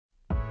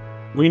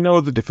We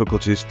know the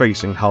difficulties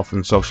facing health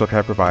and social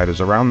care providers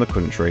around the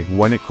country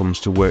when it comes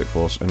to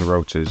workforce and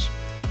rotas,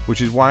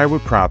 which is why we're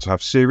proud to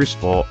have Series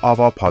 4 of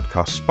our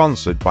podcast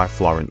sponsored by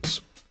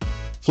Florence.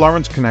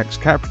 Florence connects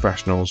care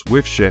professionals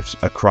with shifts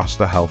across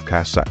the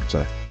healthcare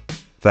sector.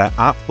 Their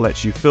app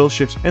lets you fill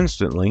shifts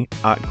instantly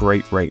at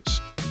great rates,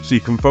 so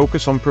you can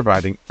focus on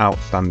providing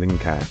outstanding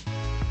care.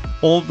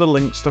 All of the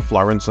links to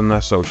Florence and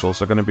their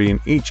socials are going to be in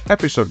each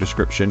episode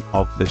description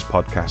of this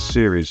podcast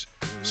series,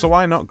 so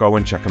why not go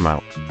and check them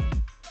out?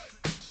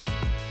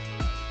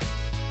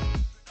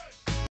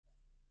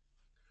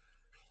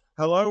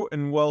 Hello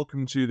and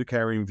welcome to The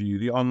Caring View,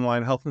 the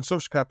online health and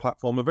social care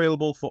platform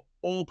available for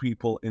all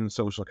people in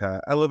social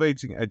care,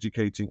 elevating,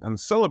 educating and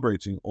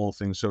celebrating all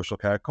things social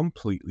care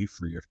completely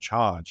free of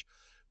charge.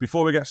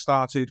 Before we get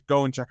started,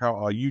 go and check out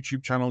our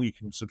YouTube channel. You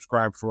can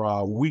subscribe for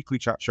our weekly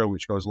chat show,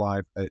 which goes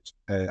live at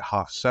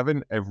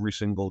 7:30 every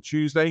single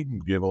Tuesday,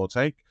 give or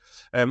take.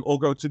 Or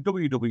go to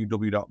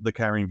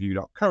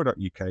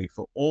www.thecaringview.co.uk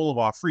for all of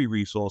our free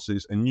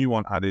resources, a new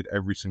one added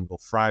every single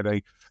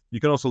Friday.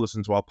 You can also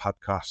listen to our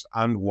podcast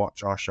and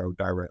watch our show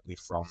directly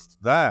from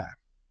there.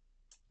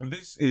 And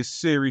this is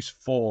Series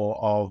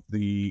 4 of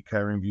the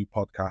Caring View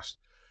podcast,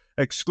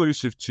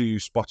 exclusive to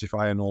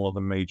Spotify and all of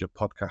the major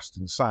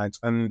podcasting sites.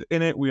 And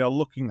in it, we are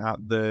looking at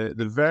the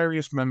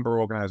various member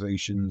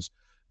organizations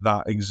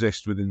that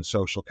exist within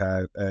social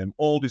care,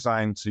 all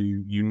designed to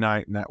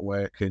unite,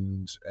 network,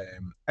 and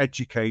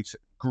educate,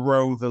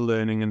 grow the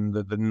learning and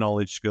the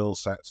knowledge skill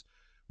sets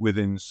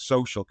within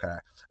social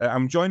care.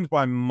 I'm joined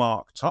by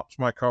Mark Tops,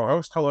 my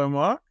co-host. Hello,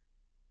 Mark.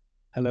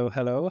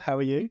 Hello. How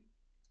are you?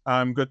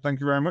 I'm good, thank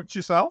you very much.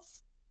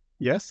 Yourself?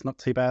 Yes, not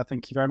too bad.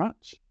 Thank you very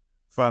much.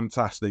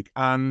 Fantastic.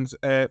 And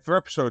for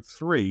episode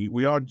 3,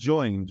 we are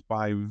joined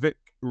by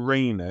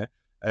Rayner,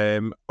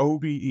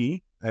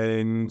 OBE,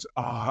 and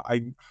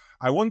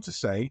I want to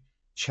say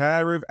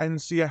chair of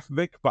NCF,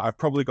 Vic, but I've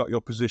probably got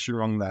your position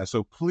wrong there.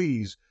 So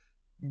please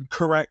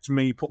correct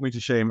me, put me to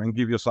shame, and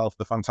give yourself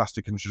the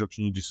fantastic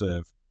introduction you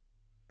deserve.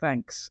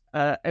 Thanks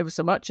ever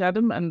so much,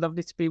 Adam, and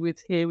lovely to be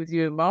here with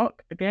you and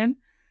Mark again.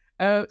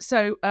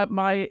 So I'm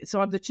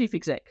the chief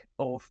exec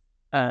of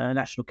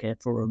National Care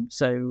Forum.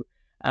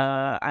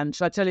 And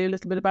shall I tell you a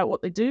little bit about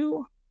what they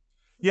do?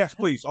 Yes,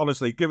 please.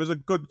 Honestly, give us a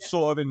good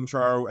sort of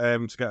intro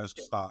to get us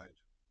started.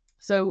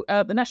 So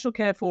the National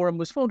Care Forum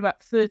was formed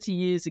about 30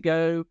 years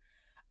ago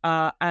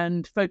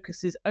and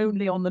focuses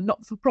only on the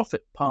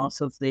not-for-profit part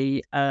of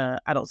the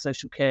adult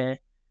social care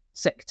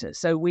sector.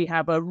 So we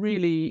have a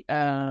really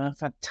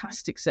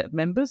fantastic set of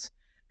members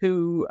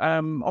who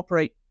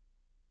operate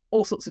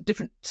all sorts of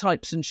different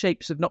types and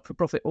shapes of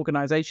not-for-profit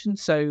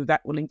organisations. So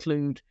that will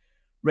include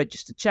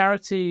registered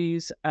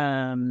charities,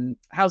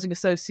 housing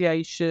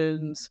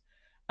associations,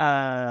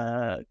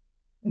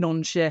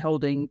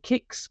 non-shareholding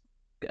KICs,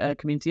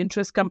 community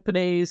interest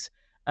companies,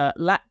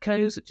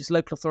 LATCOs, which is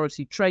local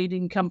authority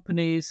trading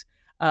companies,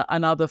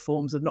 and other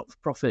forms of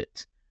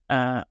not-for-profit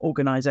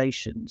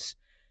organisations.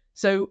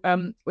 So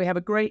we have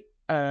a great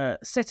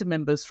set of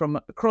members from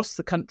across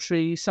the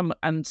country, some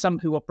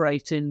who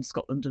operate in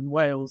Scotland and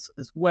Wales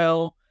as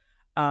well.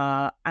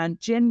 And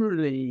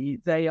generally,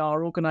 they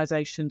are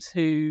organisations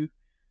who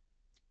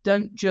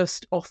don't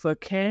just offer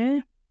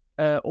care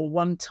or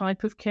one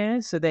type of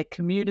care. So they're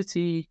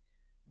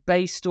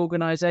community-based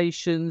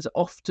organisations,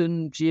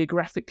 often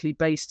geographically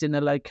based in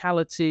a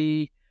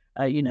locality,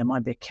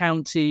 might be a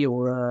county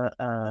or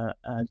a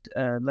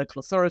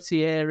local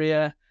authority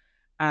area,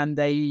 and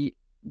they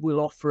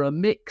will offer a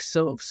mix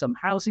of some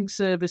housing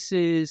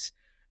services,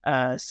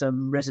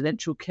 some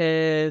residential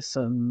care,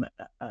 some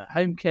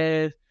home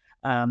care.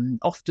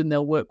 Often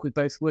they'll work with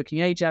both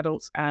working age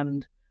adults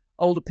and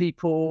older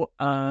people,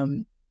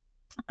 and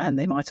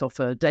they might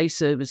offer day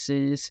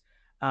services,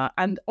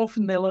 and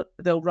often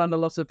they'll run a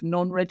lot of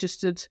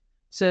non-registered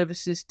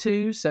services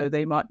too. So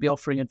they might be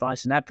offering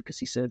advice and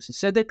advocacy services.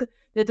 So they're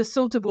the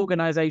sort of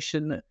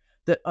organisation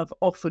that have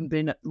often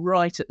been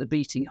right at the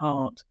beating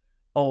heart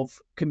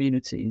of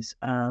communities,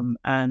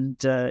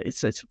 and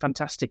it's a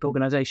fantastic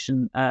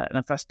organisation and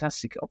a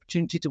fantastic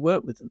opportunity to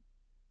work with them.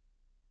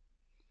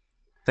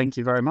 Thank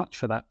you very much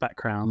for that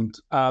background,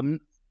 and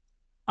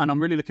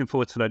I'm really looking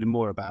forward to learning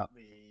more about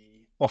the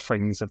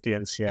offerings of the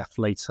NCF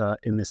later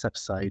in this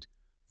episode.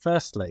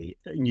 Firstly,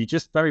 you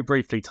just very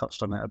briefly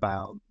touched on it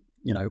about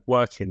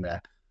working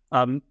there.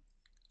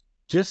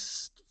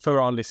 Just for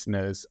our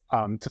listeners,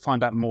 to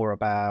find out more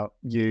about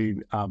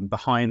you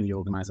behind the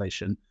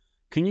organisation,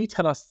 can you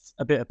tell us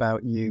a bit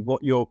about you,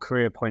 what your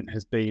career point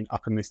has been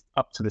up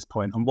to this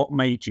point, and what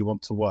made you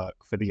want to work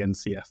for the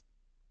NCF?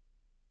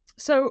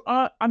 So,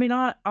 I'm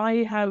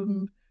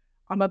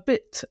a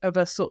bit of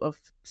a sort of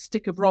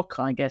stick of rock,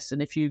 I guess.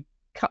 And if you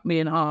cut me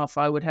in half,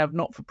 I would have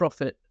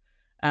not-for-profit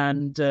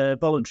and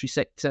voluntary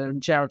sector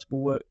and charitable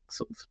work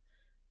sort of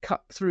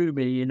cut through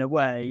me in a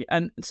way.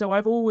 And so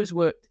I've always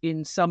worked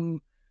in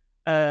some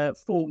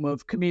form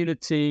of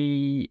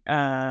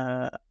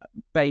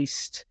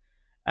community-based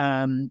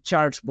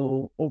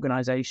charitable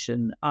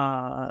organisation,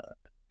 and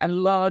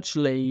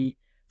largely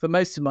for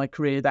most of my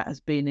career, that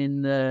has been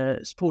in the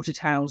supported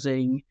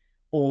housing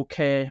or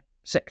care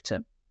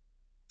sector.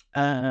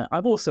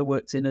 I've also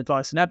worked in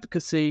advice and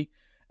advocacy,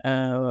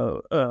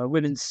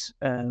 women's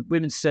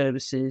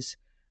services,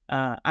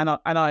 and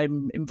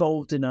I'm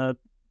involved in a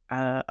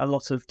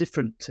lot of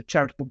different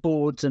charitable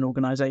boards and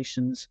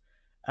organisations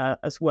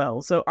as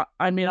well. So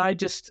I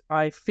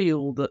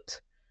feel that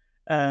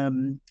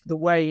the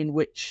way in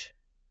which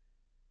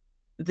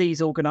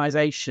these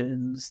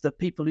organisations, the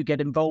people who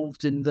get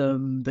involved in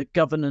them, the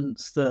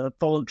governance, the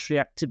voluntary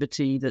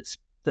activity that's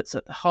at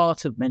the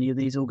heart of many of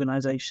these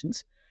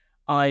organisations,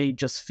 I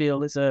just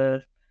feel is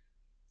a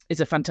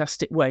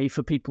fantastic way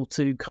for people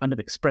to kind of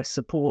express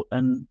support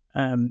and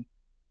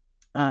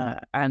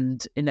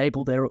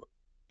enable their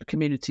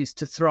communities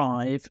to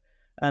thrive.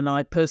 And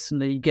I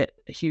personally get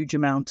a huge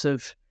amount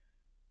of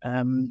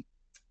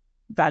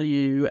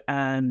value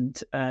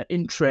and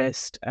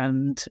interest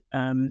and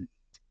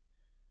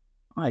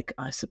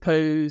I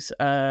suppose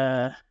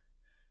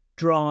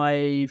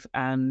drive,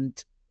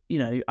 and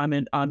I'm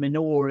in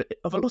awe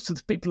of a lot of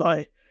the people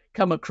I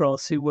come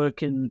across who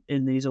work in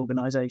these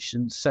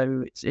organisations.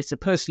 So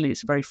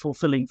it's very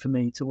fulfilling for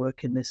me to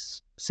work in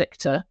this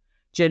sector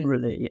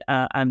generally,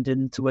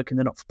 and to work in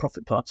the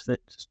not-for-profit part of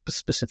it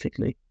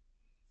specifically.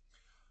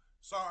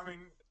 So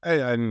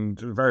and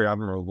very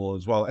admirable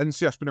as well.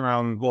 NCF's been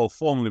around,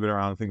 formally been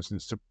around, I think,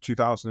 since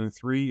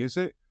 2003, is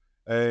it?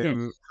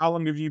 Yes. How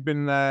long have you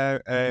been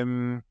there,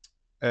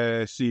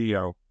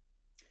 CEO?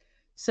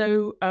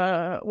 So,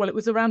 it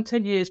was around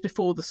 10 years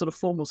before the sort of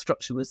formal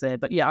structure was there.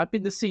 But yeah, I've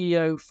been the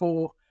CEO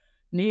for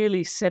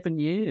nearly 7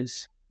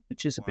 years,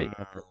 which is a bit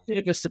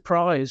of a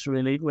surprise,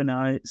 really, when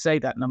I say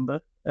that number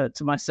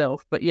to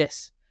myself. But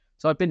yes,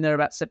 so I've been there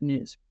about 7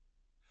 years.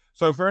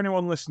 So for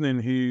anyone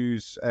listening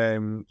who's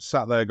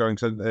sat there going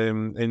to,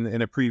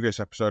 in a previous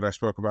episode, I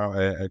spoke about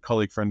a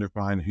colleague friend of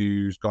mine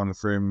who's gone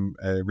from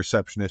a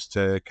receptionist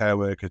to care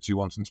worker to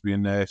wanting to be a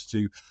nurse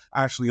to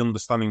actually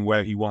understanding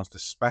where he wants to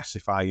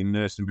specify in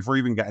nursing. Before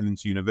even getting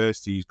into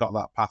university, he's got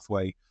that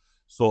pathway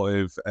sort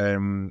of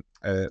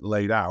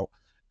laid out.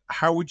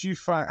 How would you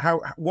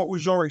what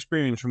was your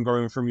experience from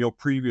going from your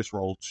previous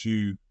role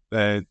to,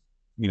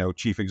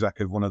 chief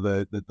executive, one of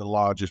the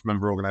largest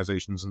member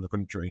organizations in the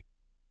country?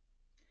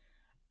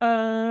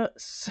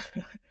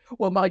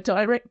 My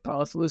direct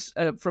path was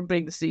from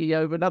being the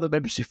CEO of another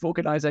membership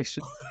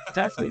organisation.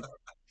 So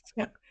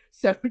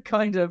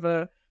kind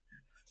of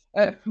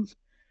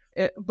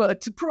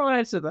but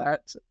prior to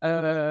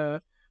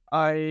that,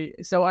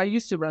 I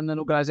used to run an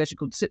organisation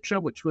called Citra,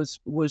 which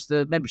was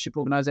the membership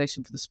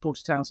organisation for the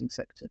supported housing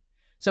sector.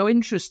 So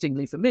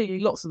interestingly for me,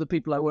 lots of the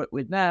people I work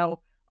with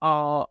now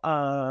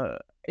are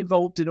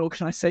involved in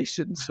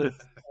organisations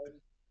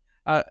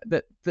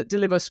that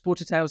deliver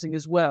supported housing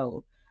as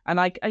well. And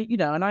I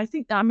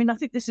think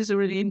this is a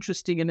really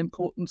interesting and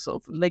important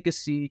sort of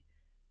legacy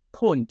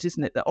point,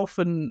 isn't it? That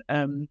often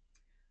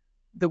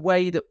the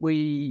way that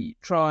we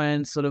try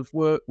and sort of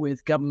work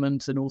with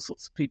government and all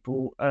sorts of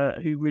people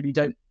who really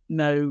don't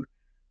know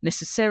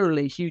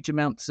necessarily huge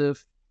amounts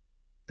of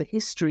the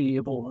history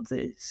of all of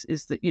this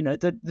is that,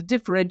 the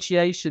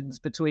differentiations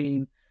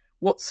between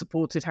what's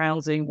supported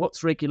housing,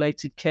 what's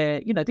regulated care,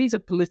 these are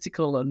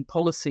political and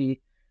policy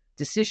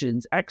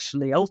decisions.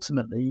 Actually,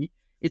 ultimately,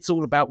 it's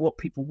all about what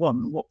people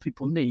want, what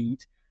people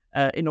need,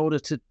 in order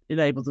to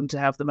enable them to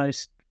have the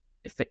most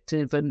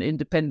effective and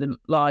independent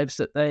lives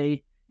that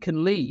they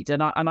can lead.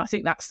 And I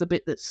think that's the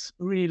bit that's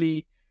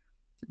really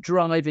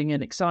driving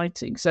and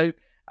exciting. So,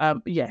 I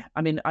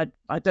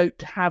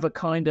don't have a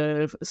kind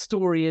of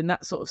story in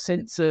that sort of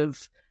sense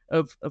of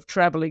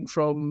traveling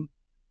from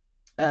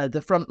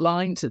the front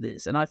line to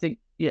this. And I think,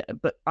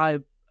 but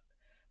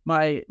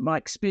my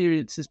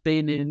experience has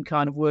been in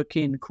kind of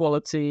working in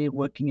quality,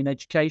 working in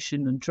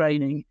education and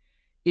training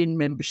in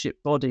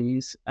membership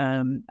bodies,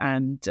 and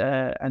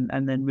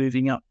then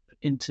moving up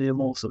into a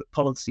more sort of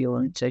policy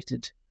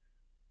orientated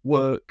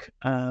work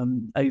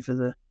over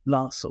the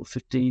last sort of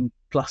 15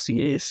 plus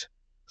years.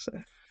 So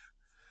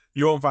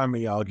you won't find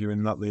me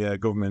arguing that the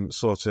government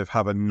sort of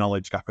have a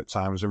knowledge gap at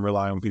times and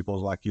rely on people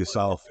like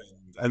yourself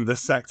and the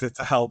sector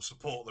to help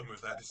support them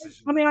with their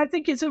decisions. I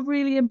think it's a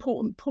really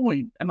important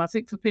point. And I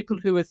think for people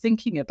who are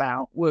thinking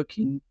about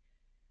working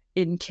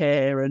in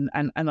care and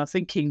are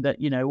thinking that,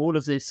 all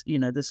of this,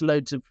 there's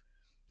loads of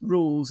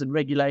rules and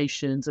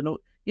regulations and all,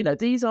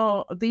 these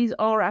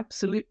are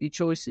absolutely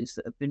choices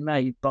that have been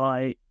made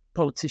by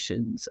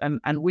politicians.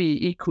 And we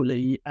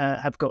equally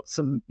have got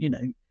some,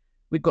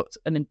 we've got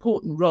an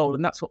important role.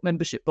 And that's what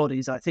membership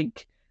bodies, I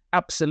think,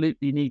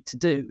 absolutely need to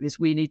do, is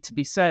we need to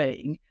be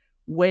saying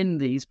when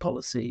these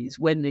policies,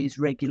 when these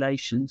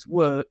regulations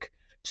work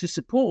to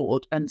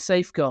support and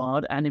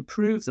safeguard and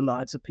improve the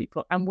lives of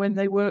people, and when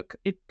they work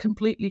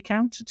completely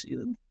counter to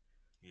them.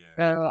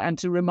 And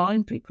to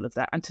remind people of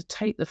that, and to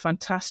take the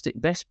fantastic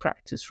best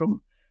practice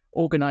from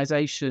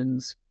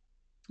organisations,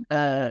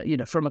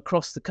 from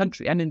across the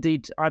country, and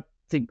indeed, I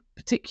think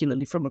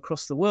particularly from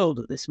across the world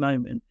at this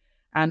moment,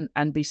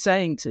 and be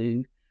saying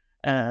to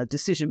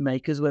decision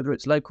makers, whether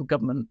it's local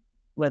government,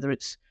 whether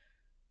it's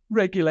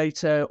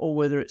regulator or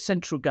whether it's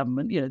central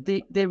government,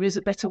 there is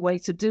a better way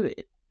to do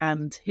it.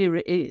 And here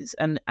it is.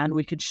 And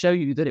we can show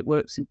you that it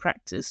works in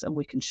practice, and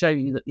we can show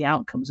you that the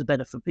outcomes are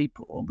better for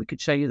people, and we could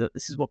show you that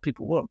this is what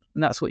people want.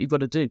 And that's what you've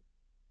got to do.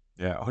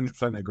 Yeah,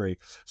 100% agree.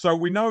 So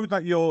we know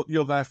that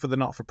you're there for the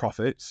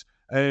not-for-profits,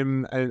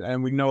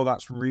 and we know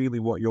that's really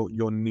what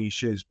your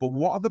niche is. But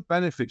what are the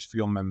benefits for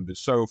your members?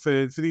 So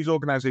for these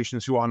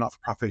organisations who are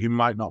not-for-profit, who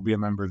might not be a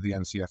member of the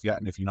NCF yet,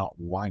 and if you're not,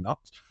 why not?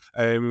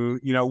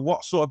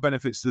 What sort of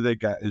benefits do they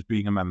get as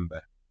being a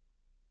member?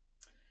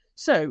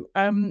 So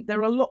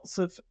there are lots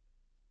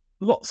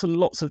and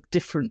lots of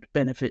different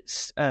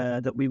benefits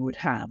that we would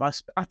have.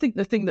 I think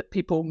the thing that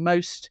people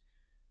most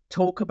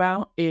talk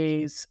about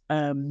is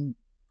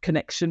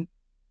connection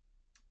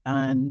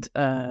and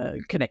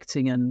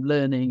connecting and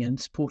learning and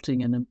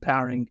supporting and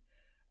empowering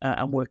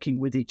and working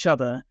with each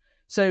other.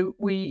 So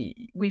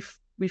we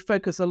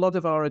focus a lot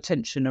of our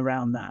attention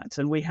around that,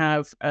 and we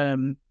have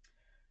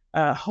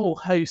a whole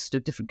host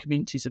of different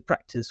communities of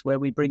practice where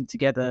we bring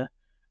together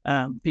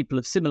people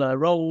of similar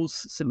roles,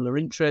 similar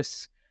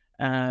interests,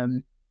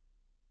 and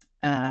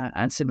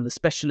similar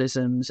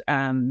specialisms,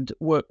 and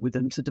work with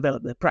them to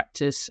develop their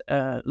practice,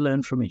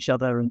 learn from each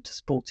other, and to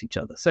support each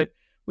other. So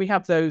we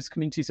have those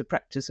communities of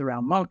practice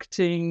around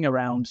marketing,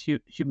 around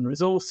human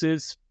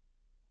resources,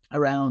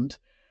 around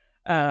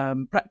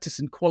practice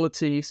and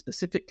quality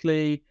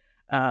specifically,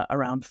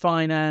 around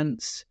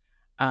finance,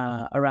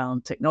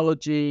 around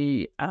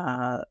technology,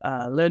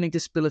 learning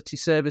disability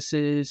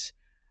services,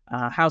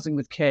 housing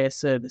with care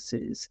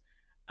services.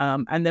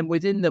 And then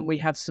within them, we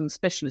have some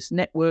specialist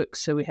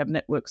networks. So we have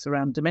networks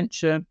around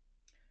dementia,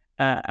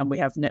 and we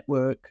have a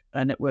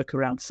network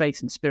around faith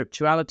and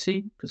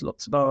spirituality, because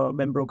lots of our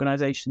member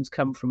organisations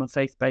come from a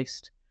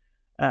faith-based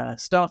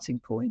starting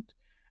point.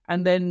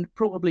 And then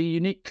probably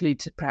uniquely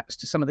to perhaps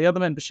to some of the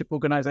other membership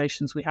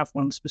organisations, we have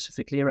one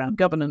specifically around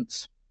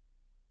governance.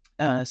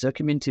 So a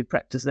community of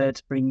practice there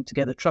to bring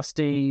together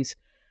trustees,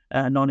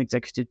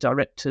 non-executive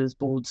directors,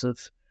 boards of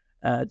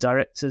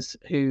directors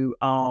who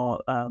are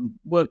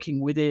working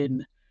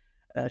within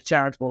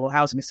charitable or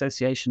housing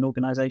association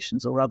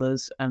organisations or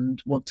others,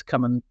 and want to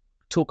come and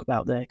talk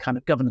about their kind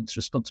of governance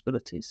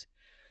responsibilities.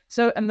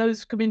 So, and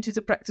those communities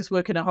of practice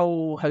work in a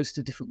whole host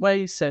of different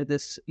ways. So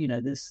this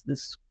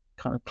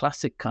kind of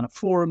classic kind of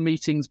forum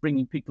meetings,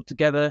 bringing people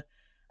together.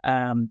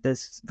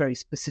 There's very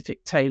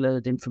specific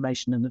tailored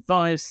information and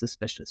advice. There's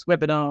specialist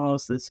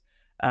webinars. There's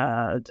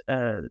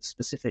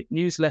specific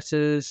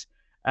newsletters.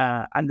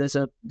 And there's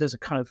a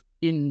kind of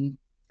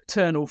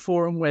internal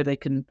forum where they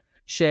can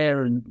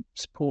share and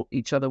support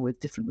each other with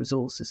different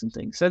resources and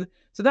things. So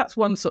that's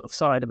one sort of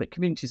side of it.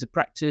 Communities of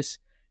practice,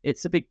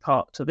 it's a big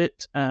part of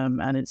it,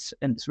 and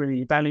it's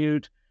really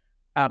valued.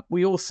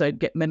 We also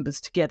get members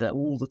together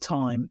all the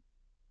time,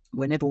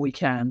 whenever we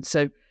can.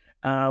 So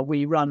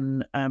we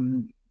run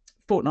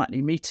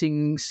fortnightly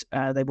meetings.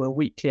 They were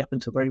weekly up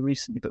until very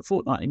recently, but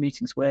fortnightly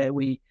meetings where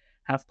we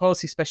have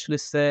policy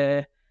specialists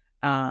there,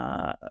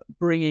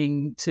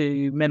 bringing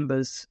to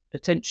members'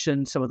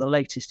 attention some of the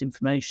latest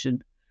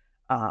information,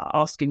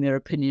 asking their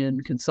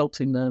opinion,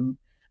 consulting them,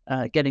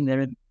 getting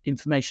their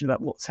information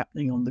about what's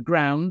happening on the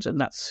ground. And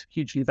that's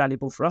hugely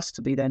valuable for us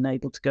to be then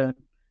able to go and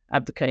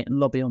advocate and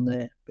lobby on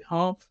their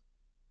behalf.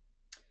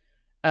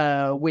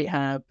 We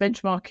have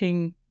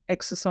benchmarking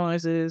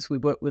exercises. We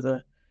work with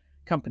a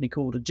company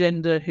called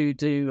Agenda, who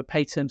do a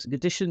pay terms and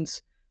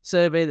conditions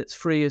survey that's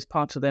free as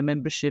part of their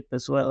membership,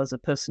 as well as a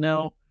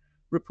personnel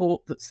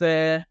report that's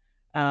there.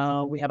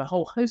 We have a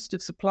whole host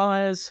of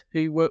suppliers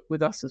who work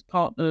with us as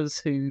partners,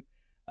 who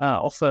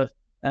offer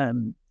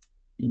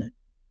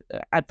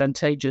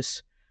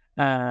advantageous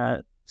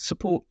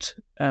support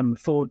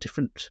for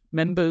different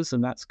members,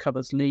 and that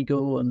covers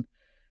legal and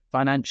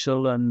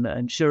financial and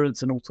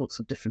insurance and all sorts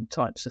of different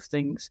types of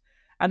things.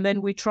 And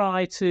then we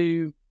try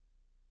to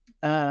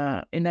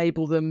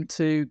enable them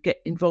to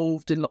get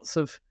involved in lots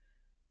of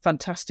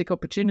fantastic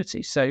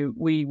opportunities. So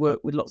we work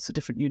with lots of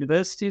different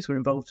universities. We're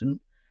involved in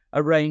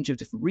a range of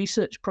different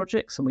research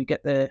projects, and we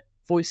get their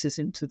voices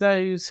into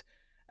those.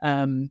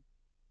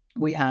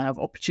 We have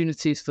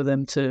opportunities for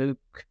them to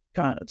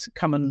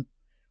come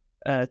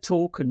and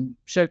talk and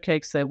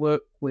showcase their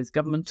work with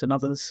government and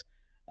others,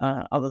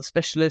 other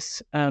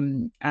specialists.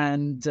 And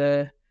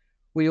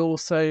we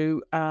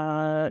also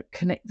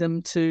connect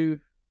them to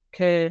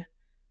care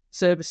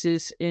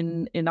services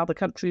in other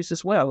countries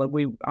as well.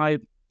 And I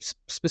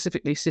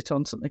specifically sit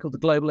on something called the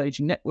Global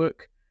Aging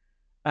Network,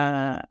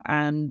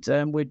 and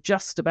we're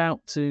just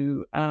about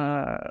to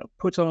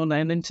put on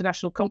an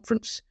international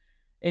conference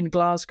in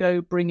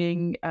Glasgow,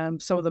 bringing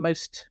some of the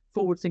most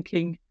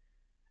forward-thinking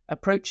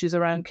approaches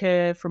around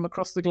care from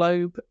across the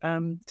globe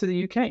to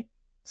the UK.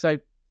 So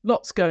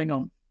lots going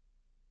on.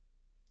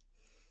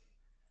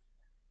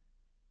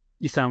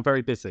 You sound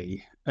very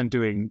busy and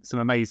doing some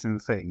amazing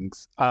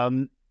things.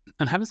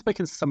 And having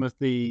spoken to some of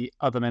the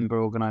other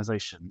member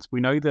organisations,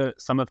 we know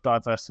that some have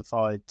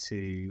diversified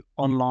to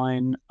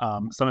online,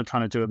 some are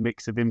trying to do a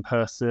mix of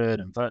in-person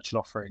and virtual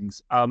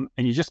offerings. And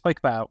you just spoke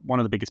about one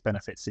of the biggest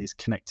benefits is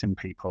connecting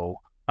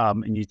people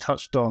And you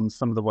touched on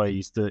some of the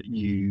ways that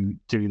you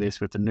do this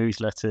with the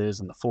newsletters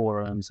and the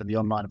forums and the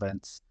online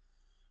events.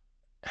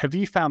 Have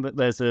you found that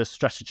there's a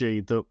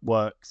strategy that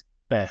works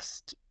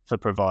best for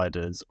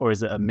providers, or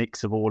is it a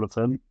mix of all of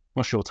them?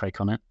 What's your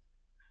take on it?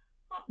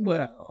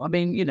 Well, I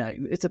mean,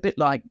 it's a bit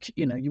like,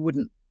 you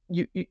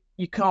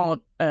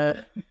can't.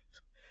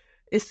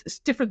 It's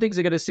different things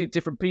are going to suit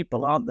different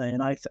people, aren't they?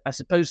 And I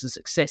suppose the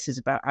success is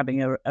about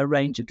having a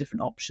range of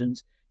different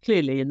options.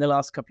 Clearly, in the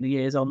last couple of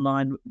years,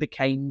 online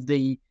became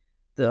the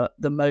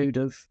mode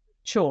of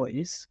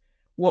choice.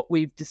 What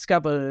we've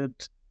discovered,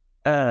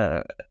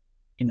 it's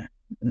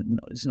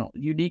not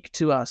unique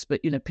to us,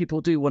 but people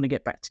do want to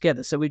get back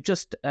together. So we've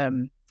just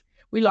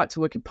we like to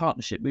work in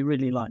partnership. We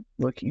really like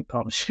working in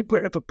partnership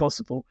wherever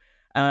possible.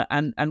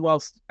 And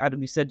whilst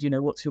Adam, you said,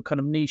 what's your kind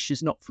of niche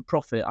is not for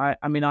profit.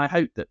 I mean, I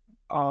hope that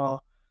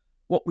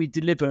what we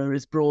deliver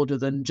is broader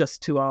than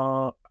just to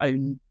our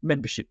own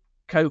membership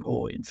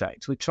cohort. In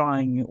fact, we're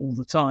trying all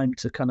the time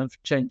to kind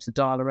of change the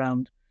dial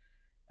around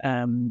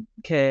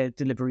care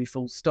delivery,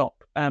 full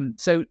stop.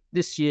 So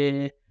this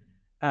year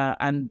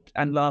and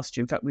last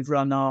year, in fact, we've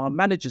run our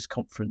managers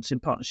conference in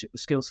partnership with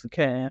Skills for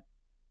Care,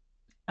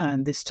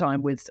 and this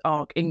time with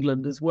ARC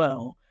England as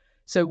well.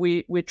 So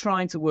we're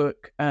trying to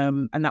work,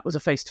 and that was a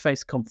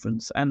face-to-face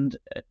conference, and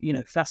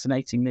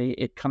fascinatingly,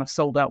 it kind of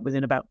sold out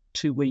within about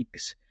 2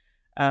 weeks,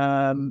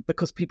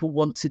 because people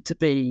wanted to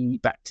be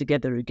back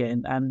together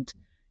again. And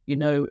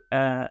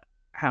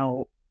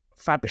how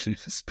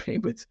fabulous it's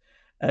been with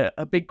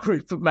a big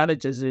group of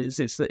managers is.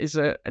 It's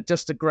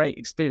just a great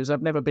experience.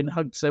 I've never been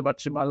hugged so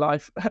much in my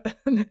life,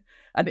 and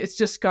it's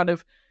just kind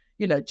of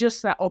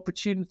just that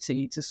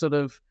opportunity to sort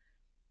of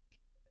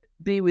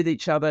be with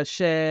each other,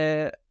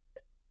 share,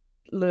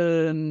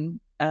 learn,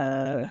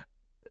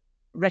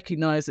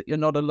 recognize that you're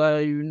not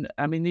alone.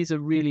 I mean, these are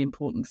really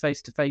important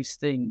face-to-face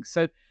things.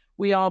 So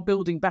we are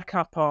building back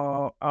up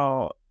our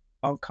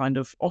kind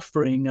of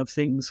offering of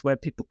things where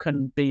people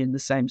can be in the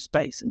same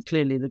space. And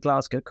clearly the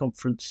Glasgow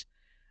conference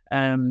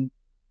in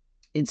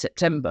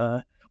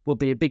September will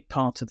be a big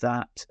part of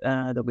that,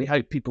 that we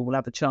hope people will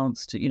have a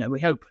chance to, we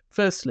hope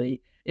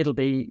firstly it'll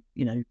be,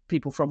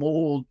 people from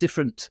all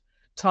different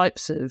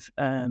types of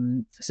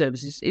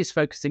services. Is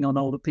focusing on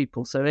older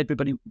people, so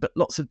everybody, but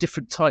lots of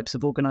different types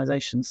of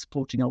organizations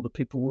supporting older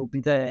people will be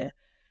there.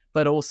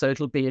 But also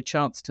it'll be a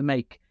chance to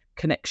make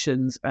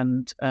connections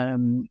and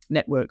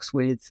networks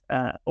with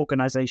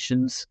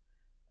organizations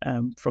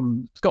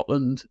from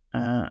Scotland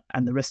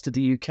and the rest of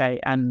the UK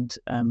and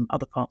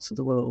other parts of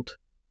the world.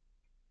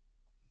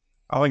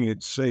 I think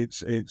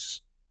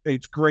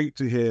it's great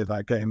to hear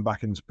that getting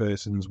back into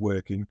person's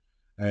working.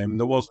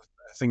 There was,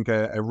 I think,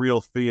 a real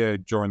fear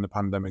during the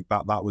pandemic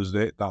that was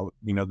it, that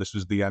this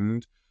was the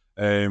end.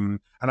 And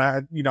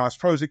I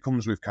suppose it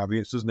comes with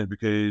caveats, doesn't it?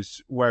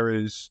 Because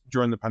whereas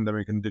during the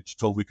pandemic and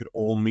digital, we could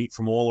all meet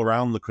from all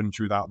around the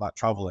country without that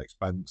travel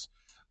expense,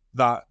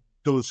 that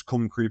does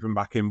come creeping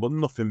back in. But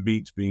nothing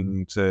beats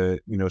being to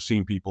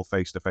seeing people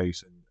face to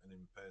face and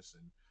in person.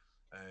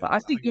 But I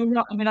think you're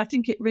right. I mean, I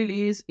think it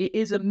really is. It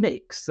is a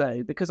mix,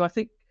 though, because I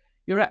think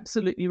you're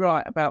absolutely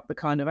right about the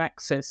kind of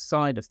access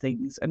side of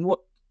things. And what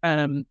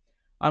I'm,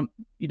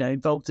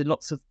 involved in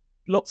lots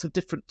of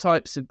different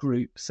types of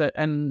groups.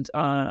 And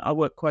I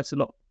work quite a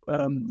lot.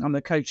 I'm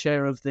the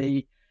co-chair of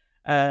the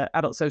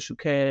Adult Social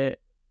Care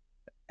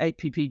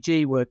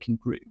APPG working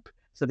group,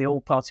 so the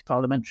all-party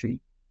parliamentary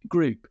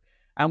group.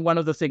 And one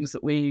of the things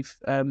that we've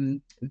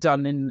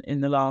done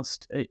in the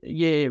last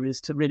year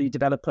is to really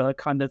develop a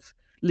kind of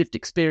lived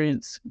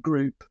experience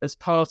group as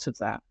part of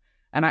that.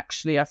 And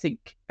actually, I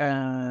think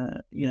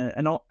an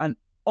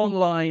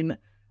online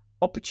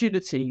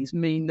opportunities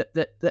mean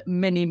that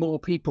many more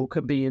people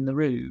can be in the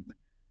room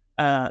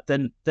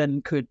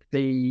than could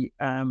be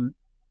than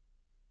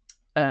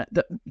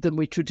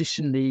we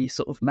traditionally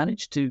sort of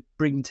managed to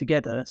bring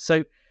together.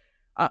 So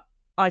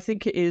I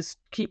think it is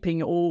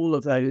keeping all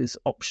of those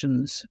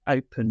options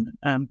open.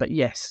 But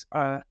yes,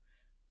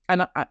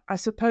 and I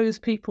suppose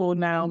people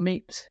now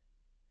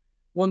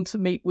want to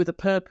meet with a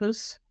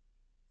purpose.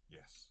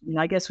 Yes. And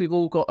I guess we've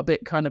all got a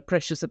bit kind of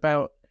precious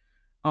about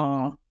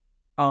our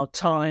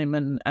time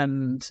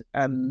and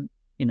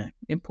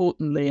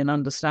importantly, an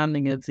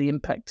understanding of the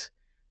impact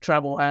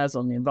travel has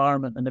on the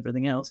environment and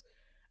everything else.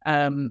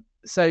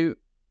 So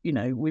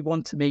we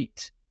want to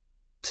meet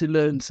to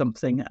learn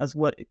something as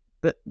well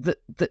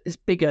that is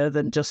bigger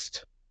than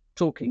just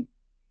talking.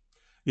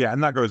 Yeah,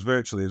 and that goes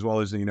virtually as well,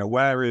 as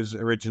whereas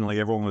originally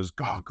everyone was,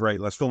 oh, great,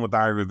 let's film a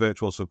diary with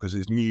virtual stuff because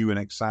it's new and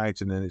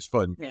exciting and it's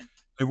fun. Yeah.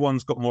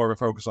 Everyone's got more of a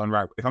focus on,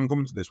 right, if I'm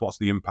coming to this, what's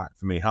the impact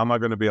for me? How am I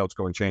going to be able to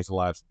go and change the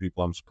lives of the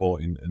people I'm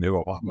supporting and who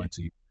are part of my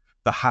team?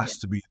 There has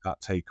to be that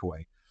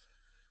takeaway.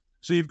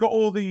 So you've got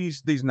all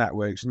these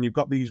networks and you've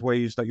got these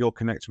ways that you're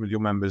connecting with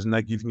your members and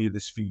they're giving you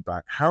this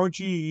feedback. How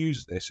do you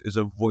use this as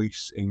a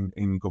voice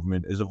in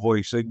government, as a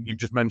voice? You've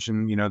just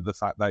mentioned, the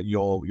fact that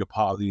you're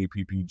part of the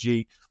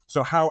APPG.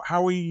 So how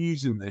are you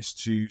using this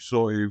to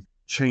sort of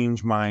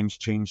change minds,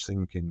 change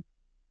thinking?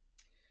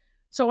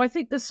 So I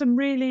think there's some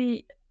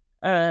really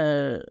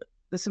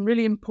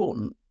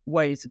important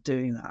ways of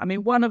doing that. I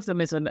mean, one of them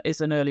is an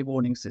early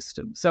warning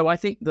system. So I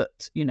think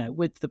that,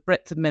 with the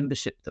breadth of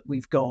membership that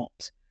we've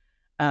got,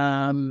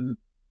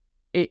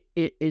 it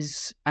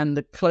is, and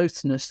the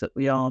closeness that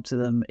we are to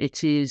them,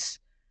 it is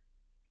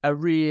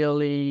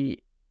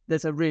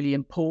there's a really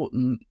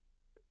important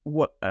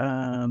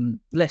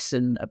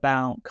lesson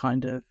about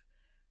kind of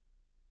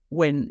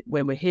when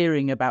we're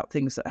hearing about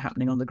things that are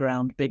happening on the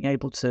ground, being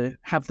able to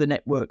have the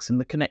networks and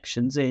the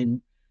connections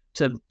in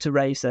to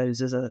raise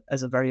those as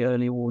a very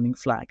early warning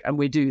flag. And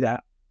we do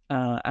that.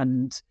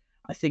 And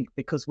I think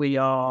because we've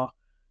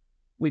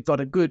got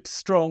a good,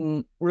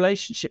 strong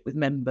relationship with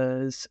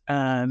members,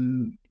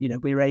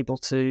 we're able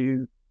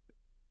to,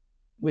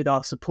 with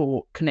our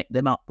support, connect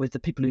them up with the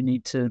people who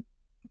need to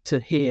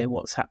hear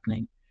what's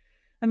happening.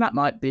 And that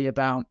might be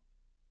about,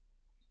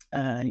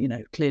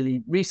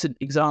 clearly recent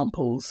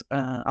examples,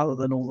 other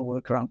than all the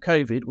work around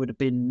COVID, would have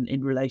been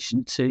in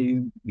relation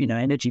to,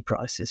 energy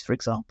prices, for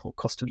example,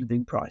 cost of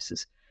living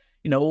prices,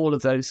 all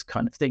of those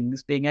kind of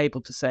things, being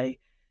able to say,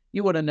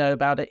 you want to know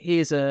about it,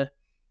 here's a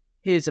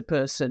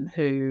person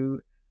who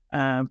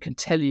can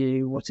tell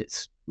you what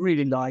it's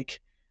really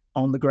like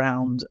on the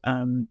ground,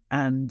 and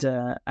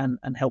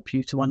help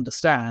you to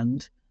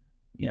understand,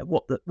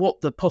 what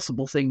the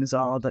possible things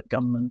are that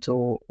government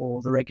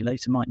or the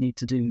regulator might need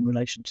to do in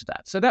relation to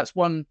that. So that's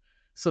one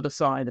sort of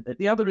side of it.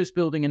 The other is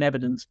building an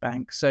evidence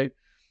bank. So,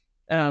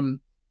 the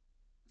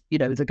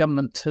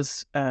government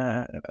has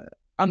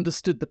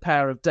understood the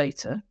power of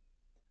data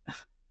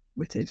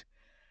with it,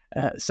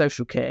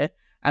 social care.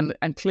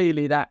 And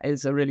clearly that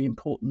is a really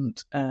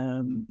important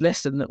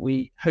lesson that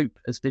we hope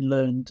has been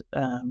learned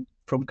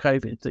from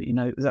COVID, that,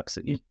 it was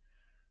absolutely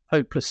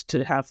hopeless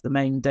to have the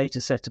main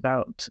data set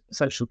about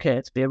social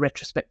care to be a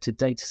retrospective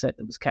data set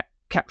that was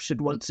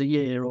captured once a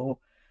year, or,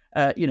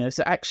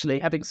 so actually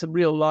having some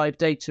real live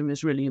data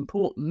is really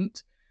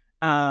important.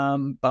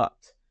 But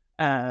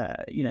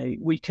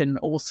we can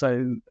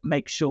also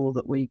make sure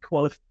that we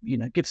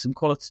give some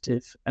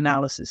qualitative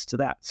analysis to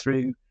that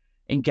through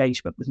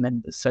engagement with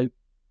members. So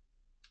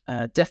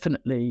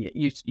definitely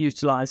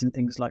utilising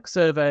things like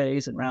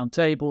surveys and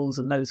roundtables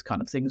and those kind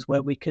of things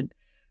where we can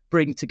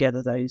bring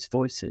together those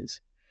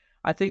voices.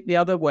 I think the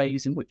other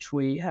ways in which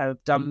we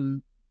have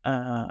done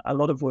a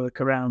lot of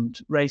work around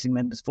raising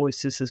members'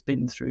 voices has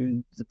been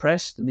through the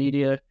press, the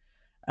media,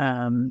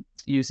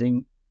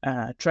 using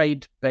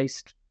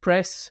trade-based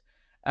press,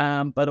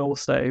 but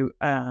also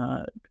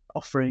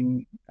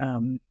offering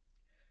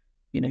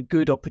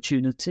good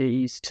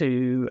opportunities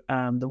to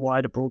the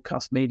wider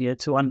broadcast media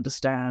to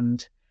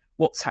understand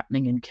what's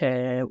happening in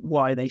care,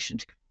 why they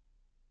should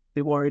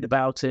be worried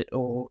about it,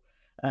 or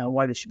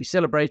why they should be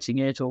celebrating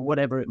it, or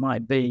whatever it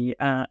might be,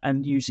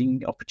 and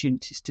using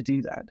opportunities to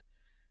do that.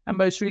 And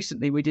most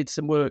recently, we did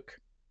some work.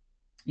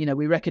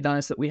 We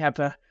recognise that we have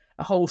a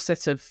whole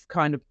set of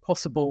kind of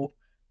possible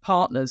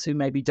partners who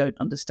maybe don't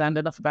understand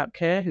enough about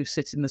care, who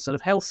sit in the sort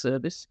of health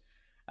service.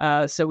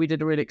 So we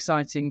did a really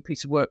exciting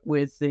piece of work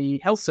with the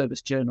Health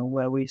Service Journal,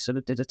 where we sort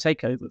of did a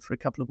takeover for a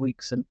couple of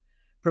weeks and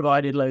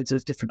provided loads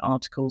of different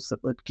articles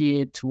that were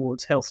geared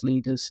towards health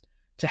leaders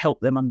to help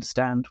them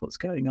understand what's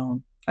going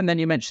on. And then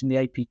you mentioned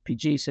the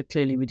APPG, so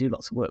clearly we do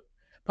lots of work,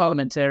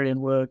 parliamentarian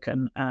work,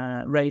 and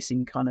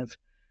raising kind of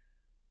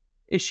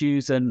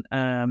issues and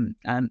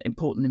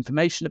important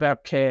information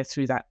about care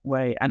through that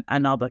way,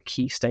 and other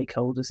key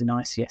stakeholders in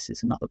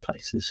ICSs and other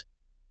places.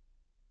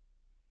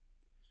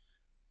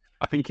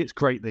 I think it's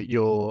great that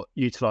you're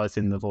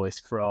utilising the voice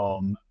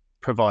from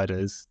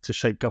providers to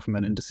shape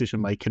government and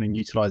decision making, and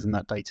utilising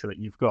that data that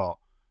you've got.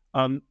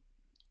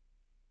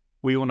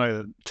 We all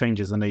know that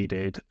changes are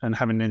needed, and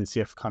having an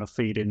NCF kind of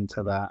feed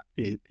into that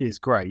is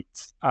great.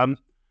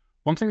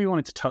 One thing we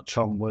wanted to touch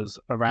on was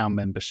around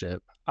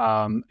membership,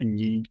 and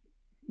you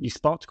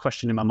sparked a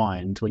question in my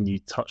mind when you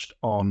touched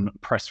on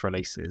press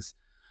releases.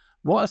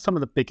 What are some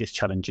of the biggest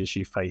challenges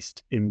you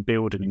faced in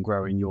building and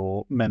growing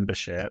your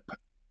membership?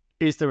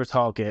 Is there a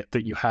target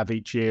that you have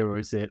each year, or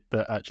is it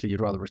that actually you'd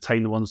rather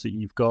retain the ones that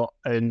you've got?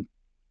 And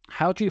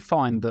how do you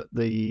find that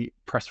the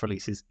press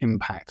releases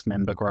impact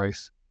member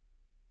growth?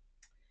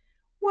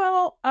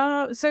 Well,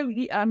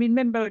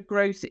 member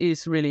growth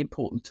is really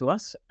important to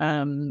us.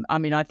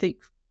 I think,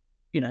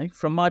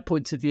 from my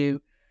point of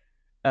view,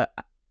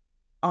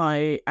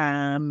 I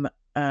am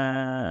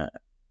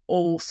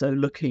also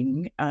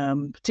looking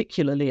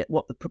particularly at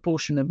what the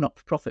proportion of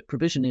not-for-profit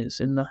provision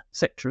is in the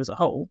sector as a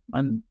whole,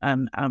 and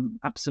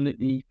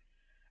absolutely,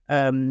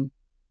 as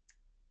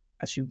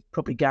you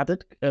probably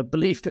gathered,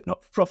 believe that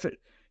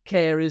not-for-profit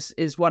care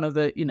is one of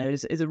the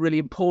is a really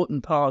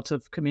important part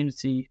of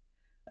community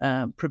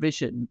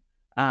provision.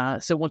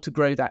 So want to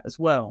grow that as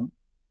well.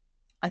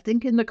 I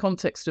think in the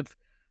context of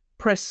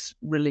press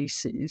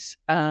releases,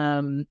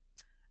 and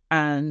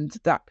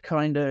that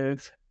kind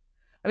of,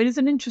 it's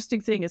an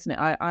interesting thing, isn't it?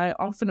 I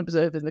often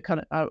observe in the kind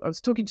of, I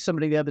was talking to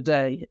somebody the other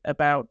day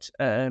about,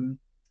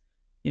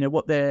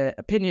 what their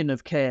opinion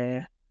of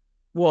care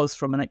was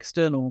from an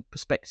external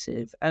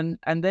perspective, and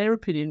their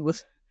opinion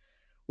was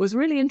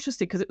really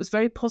interesting, because it was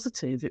very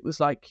positive. It was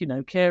like,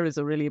 care is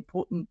a really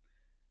important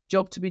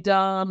job to be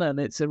done, and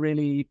it's a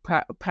really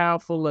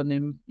powerful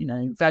and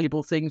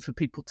valuable thing for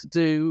people to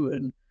do,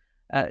 and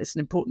it's an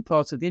important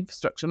part of the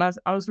infrastructure. And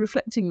I was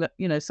reflecting that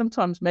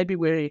sometimes maybe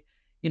we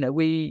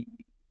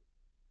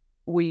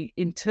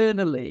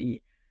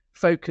internally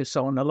focus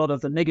on a lot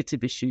of the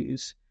negative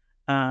issues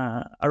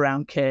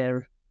around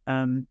care,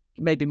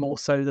 maybe more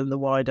so than the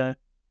wider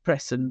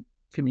press and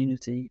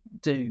community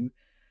do.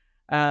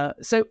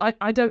 So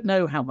I don't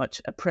know how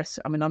much a press.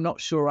 I mean, I'm not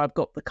sure I've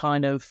got the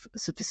kind of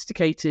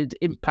sophisticated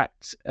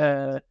impact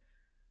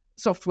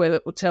software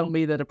that will tell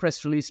me that a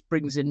press release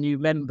brings in new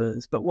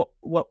members. But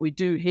what we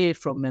do hear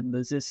from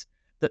members is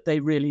that they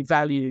really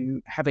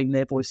value having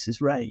their voices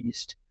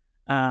raised.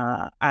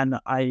 And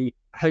I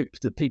hope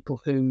that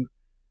people who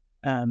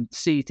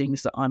see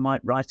things that I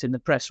might write in the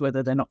press,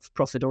 whether they're not for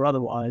profit or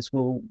otherwise,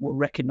 will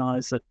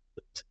recognise that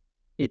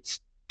it's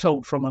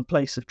told from a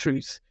place of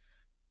truth.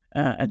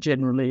 And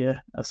generally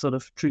a sort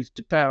of truth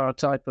to power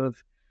type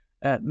of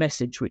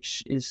message,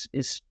 which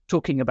is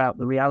talking about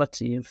the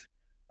reality of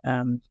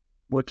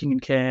working in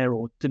care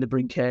or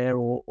delivering care,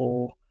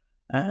 or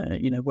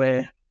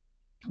where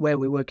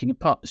we're working in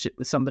partnership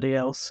with somebody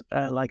else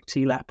like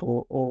TLAP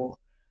or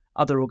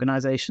other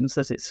organisations,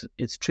 that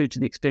it's true to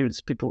the experience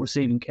of people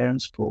receiving care and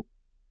support.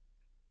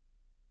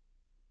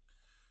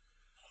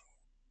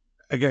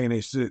 Again,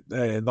 it's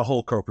the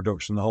whole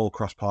co-production, the whole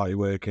cross-party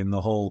working, the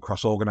whole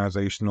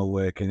cross-organisational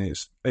working.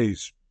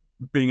 It's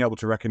being able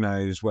to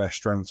recognise where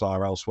strengths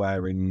are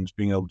elsewhere and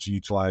being able to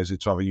utilise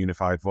it to have a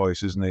unified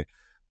voice, isn't it?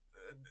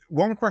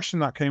 One question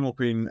that came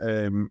up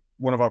in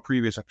one of our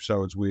previous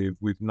episodes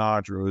with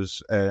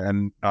Nadra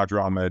and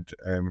Nadra Ahmed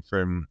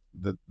from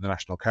the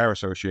National Care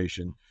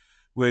Association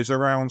was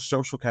around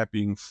social care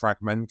being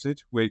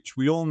fragmented, which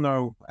we all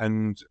know,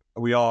 and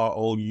we are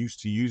all used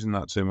to using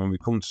that term when we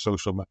come to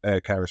social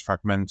care as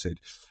fragmented.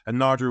 And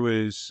Nadra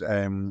was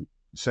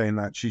saying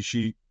that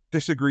she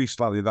disagrees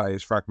slightly that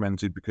it's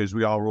fragmented because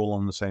we are all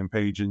on the same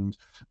page, and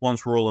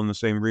once we're all in the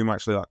same room,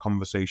 actually that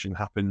conversation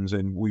happens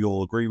and we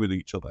all agree with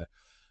each other.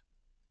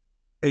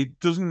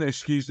 It doesn't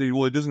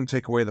it doesn't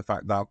take away the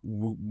fact that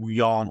we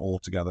aren't all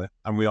together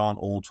and we aren't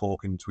all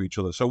talking to each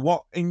other. So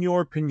what, in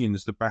your opinion,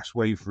 is the best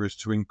way for us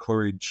to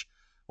encourage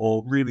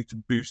or really to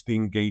boost the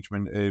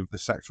engagement of the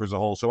sector as a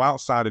whole? So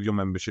outside of your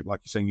membership,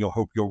 like you're saying, you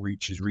hope your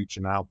reach is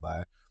reaching out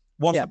there.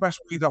 What's the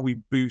best way that we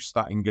boost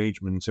that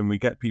engagement and we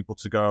get people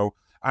to go,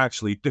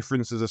 actually,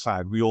 differences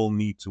aside, we all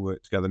need to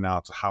work together now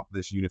to have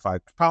this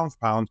unified pound for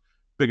pound,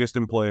 biggest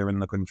employer in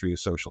the country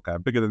is social care,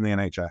 bigger than the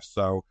NHS.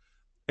 So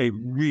it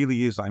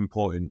really is that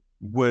important.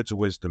 Words of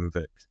wisdom,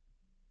 Vic.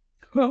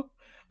 Well,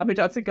 I mean,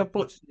 I think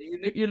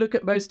unfortunately, you look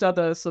at most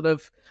other sort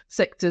of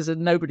sectors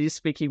and nobody's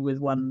speaking with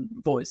one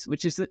voice,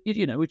 which is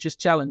which is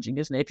challenging,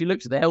 isn't it? If you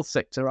looked at the health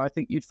sector, I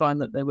think you'd find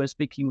that they were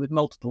speaking with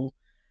multiple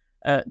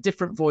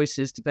different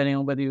voices, depending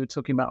on whether you were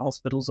talking about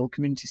hospitals or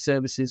community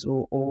services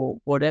or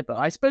whatever.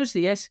 I suppose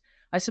the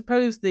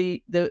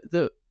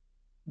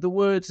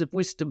words of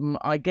wisdom,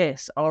 I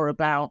guess, are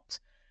about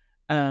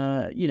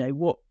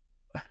what.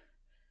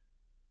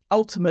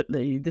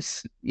 Ultimately,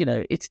 this,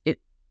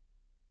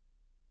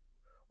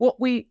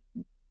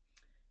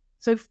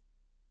 so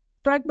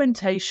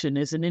fragmentation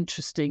is an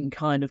interesting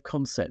kind of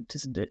concept,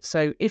 isn't it?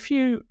 So if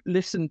you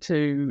listen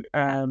to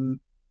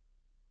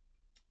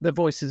the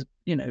voices,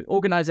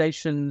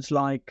 organisations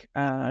like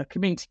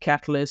Community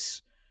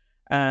Catalyst,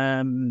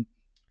 Social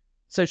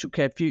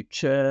Care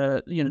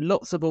Future,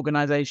 lots of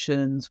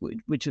organisations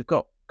which have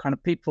got kind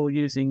of people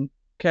using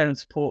care and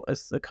support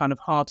as the kind of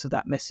heart of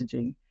that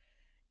messaging.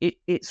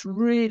 It's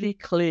really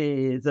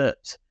clear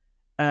that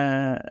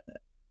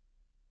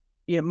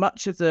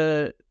much of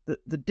the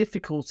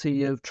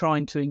difficulty of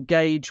trying to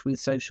engage with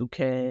social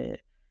care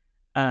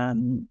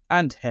and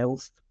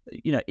health,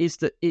 is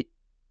that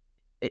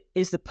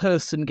the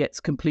person gets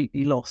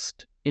completely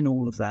lost in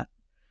all of that.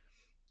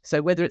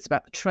 So whether it's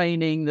about the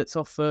training that's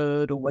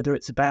offered, or whether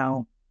it's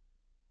about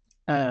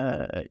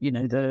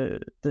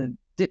the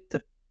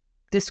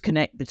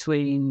disconnect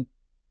between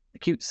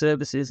acute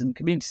services and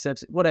community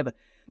services, whatever.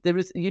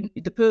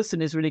 The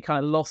person is really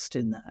kind of lost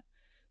in that.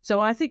 So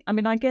I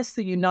guess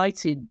the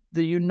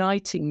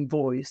uniting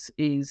voice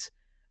is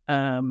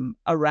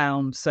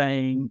around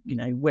saying,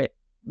 we're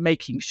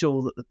making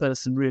sure that the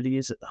person really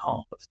is at the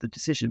heart of the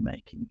decision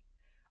making.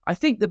 I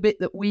think the bit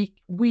that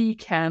we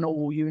can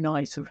all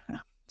unite around.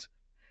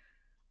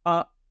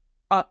 I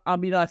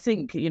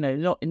think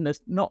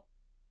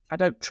I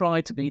don't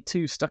try to be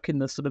too stuck in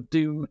the sort of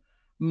doom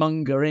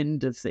monger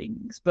end of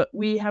things, but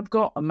we have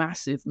got a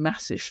massive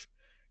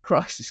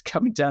crisis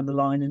coming down the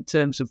line in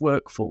terms of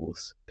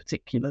workforce,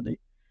 particularly.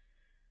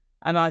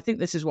 And I think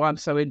this is why I'm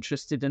so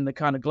interested in the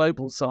kind of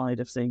global side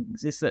of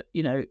things, is that,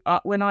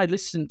 when I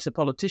listen to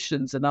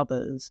politicians and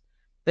others,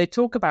 they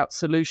talk about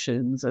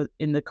solutions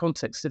in the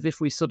context of,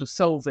 if we sort of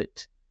solve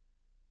it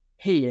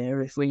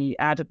here, if we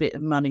add a bit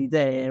of money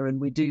there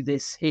and we do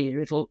this here,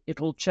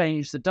 it'll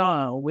change the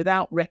dial,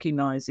 without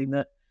recognizing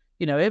that,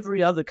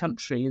 every other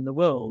country in the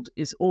world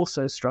is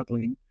also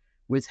struggling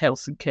with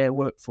health and care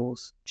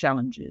workforce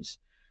challenges.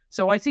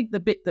 So I think the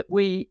bit that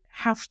we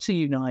have to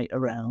unite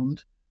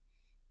around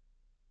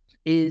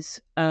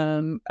is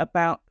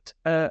about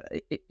an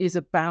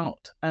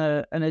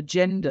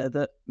agenda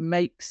that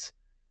makes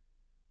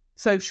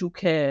social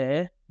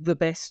care the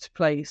best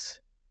place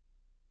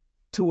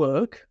to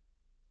work.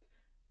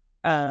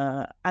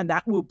 And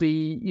that will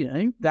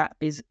be, that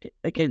is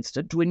against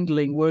a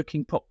dwindling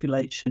working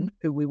population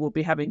who we will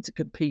be having to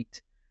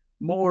compete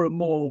more and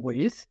more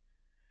with.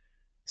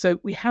 So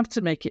we have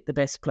to make it the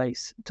best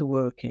place to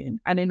work in.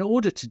 And in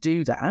order to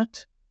do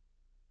that,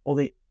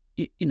 we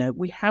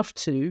have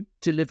to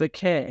deliver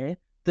care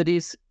that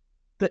is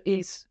the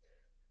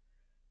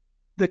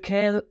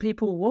care that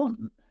people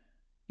want.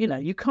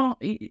 You can't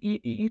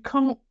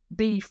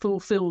be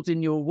fulfilled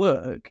in your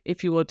work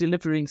if you are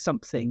delivering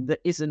something that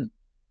isn't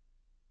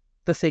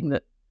the thing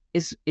that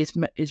is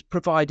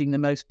providing the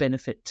most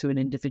benefit to an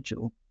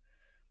individual.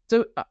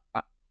 So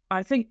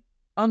I think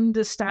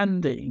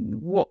understanding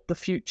what the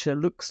future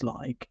looks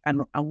like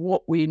and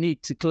what we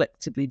need to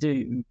collectively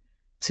do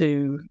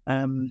to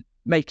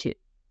make it,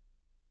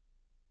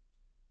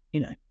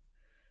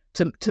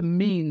 to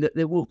mean that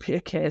there will be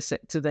a care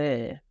sector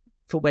there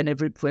for when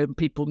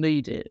people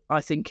need it,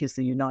 I think is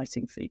the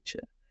uniting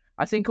feature.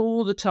 I think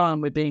all the time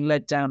we're being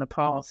led down a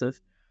path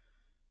of,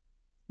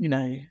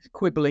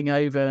 quibbling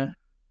over,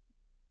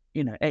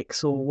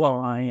 X or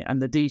Y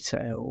and the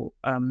detail.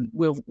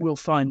 We'll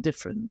find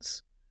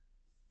difference,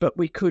 but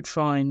we could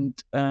find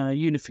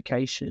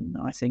unification,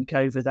 I think,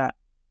 over that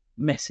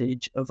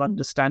message of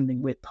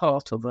understanding we're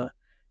part of a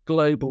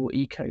global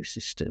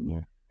ecosystem.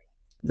 Yeah.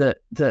 that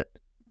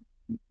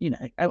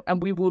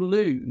and we will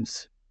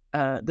lose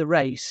the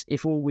race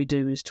if all we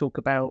do is talk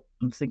about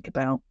and think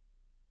about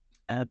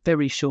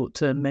very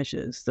short-term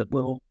measures that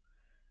will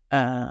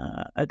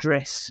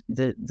address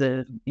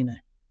the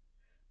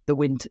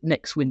winter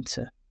next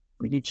winter.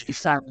 We need to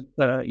sound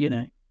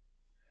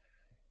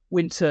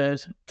winter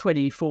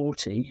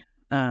 2040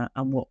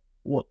 and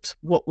what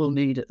we'll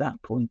need at that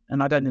point.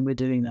 And I don't think we're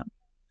doing that.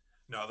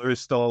 No, there is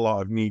still a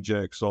lot of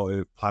knee-jerk sort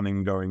of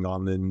planning going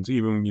on, and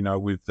even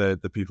with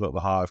the people at the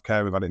Heart of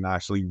Care, we've had it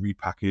nicely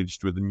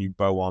repackaged with a new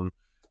bow on,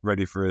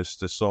 ready for us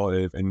to sort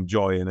of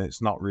enjoy. And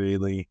it's not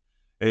really,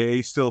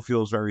 it still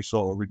feels very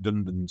sort of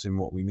redundant in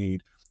what we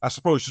need. I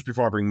suppose, just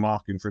before I bring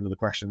Mark in for another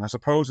question, I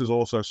suppose there's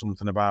also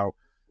something about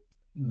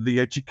the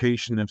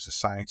education of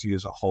society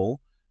as a whole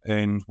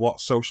and what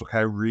social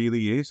care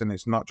really is. And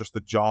it's not just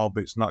a job,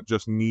 it's not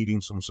just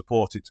needing some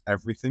support, it's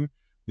everything.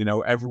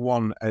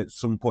 Everyone at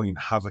some point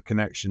has a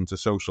connection to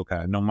social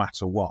care, no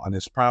matter what. And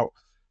it's about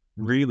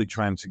really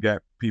trying to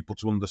get people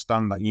to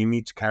understand that you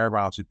need to care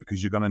about it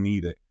because you're going to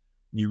need it.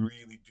 You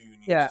really do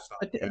need to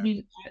start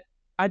caring.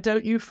 I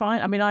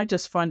mean, I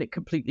just find it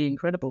completely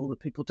incredible that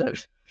people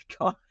don't.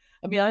 I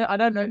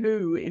don't know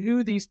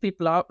who these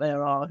people out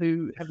there are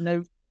who have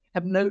no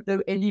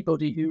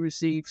anybody who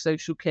receives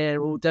social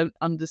care or don't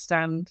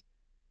understand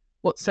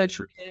what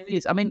social care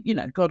is. I mean,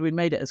 God, we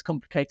made it as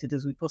complicated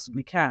as we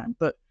possibly can,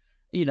 but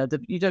you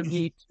don't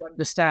need to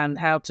understand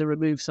how to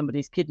remove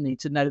somebody's kidney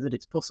to know that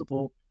it's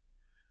possible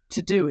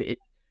to do it.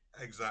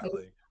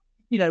 Exactly.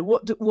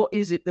 What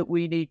is it that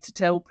we need to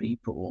tell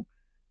people?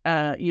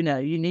 You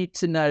need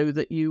to know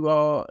that you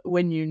are,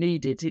 when you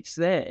need it, it's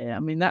there. I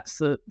mean, that's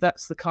the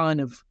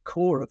kind of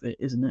core of it,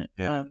 isn't it?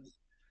 Yeah.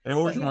 It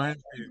always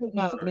reminds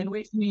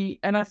me.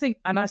 I mean,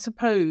 I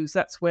suppose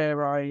that's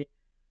where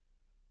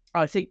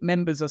I think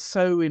members are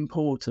so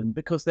important,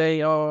 because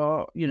they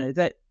are,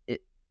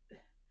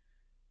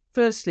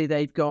 firstly,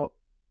 they've got,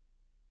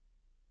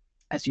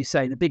 as you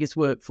say, the biggest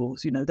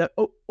workforce. That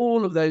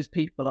all of those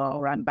people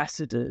are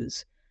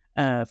ambassadors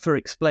for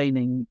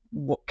explaining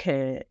what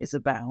care is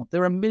about.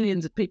 There are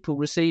millions of people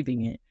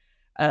receiving it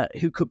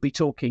who could be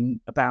talking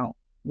about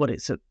what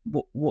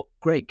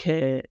great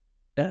care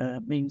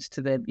means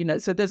to them.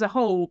 So there's a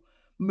whole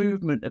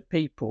movement of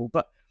people.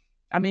 But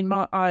I mean,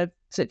 I've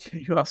said,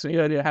 you asked me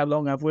earlier how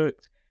long I've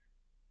worked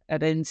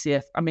at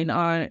NCF. I mean,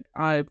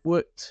 I've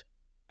worked,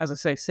 as I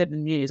say,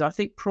 7 years. I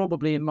think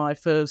probably in my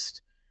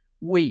first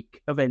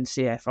week of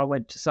NCF, I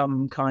went to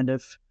some kind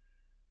of,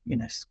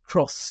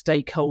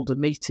 cross-stakeholder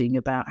meeting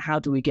about how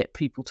do we get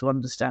people to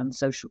understand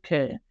social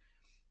care.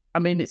 I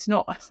mean, it's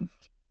not.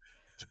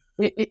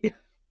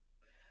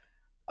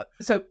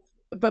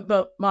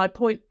 But my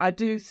point, I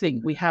do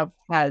think we have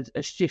had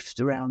a shift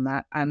around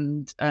that.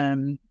 And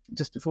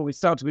just before we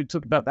started, we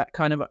talked about that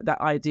kind of that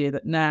idea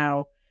that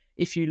now,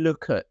 if you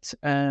look at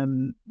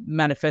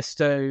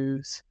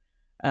manifestos,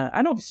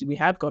 and obviously we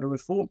have got a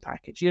reform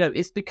package,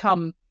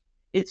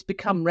 it's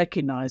become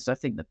recognised, I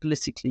think, that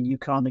politically you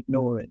can't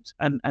ignore it.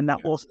 And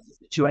that wasn't the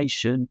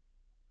situation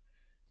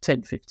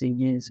 10, 15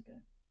 years ago.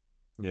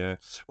 Yeah.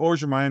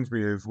 Always reminds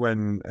me of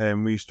when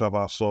we used to have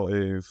our sort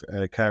of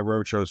care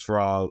roadshows for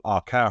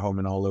our care home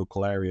in our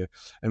local area,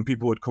 and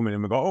people would come in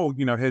and we'd go, oh,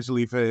 here's a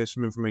leaf, here's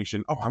some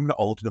information. Oh, I'm not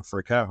old enough for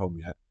a care home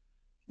yet.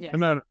 Yeah.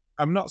 And then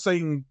I'm not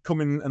saying come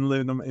in and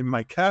learn them in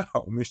my care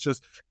home. It's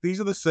just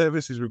these are the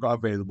services we've got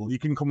available. You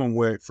can come and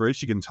work for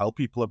us. You can tell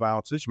people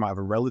about us. You might have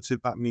a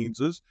relative that needs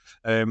us.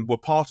 We're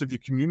part of your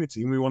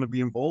community and we want to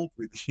be involved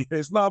with you.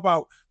 It's not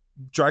about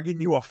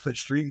dragging you off the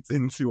street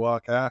into our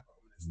care home.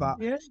 It's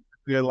that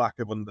real lack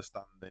of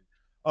understanding.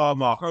 Oh,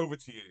 Mark, over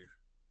to you.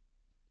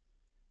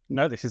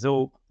 No, this is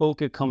all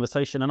good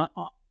conversation, and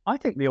I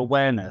think the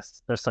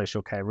awareness of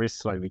social care is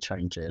slowly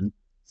changing.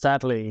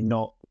 Sadly,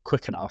 not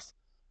quick enough.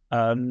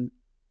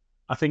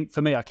 I think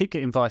for me, I keep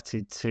getting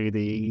invited to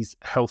these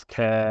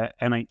healthcare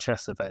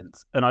NHS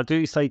events, and I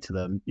do say to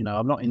them, you know,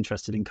 I'm not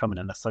interested in coming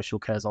unless social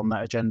care's on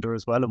that agenda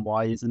as well, and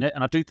why isn't it?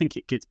 And I do think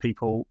it gets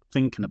people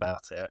thinking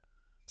about it.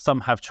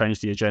 Some have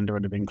changed the agenda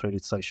and have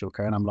included social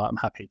care, and I'm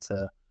happy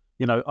to,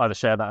 you know, either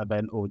share that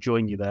event or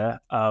join you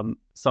there.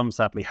 Some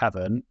sadly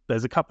haven't.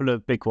 There's a couple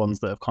of big ones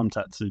that have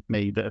contacted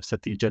me that have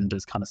said the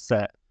agenda's kind of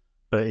set,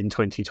 but in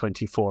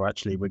 2024,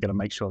 actually, we're going to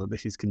make sure that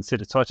this is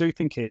considered. So I do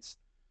think it's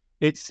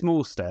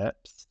small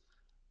steps.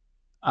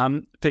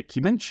 Vic,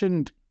 you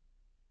mentioned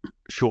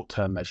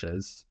short-term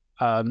measures.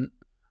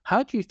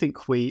 How do you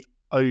think we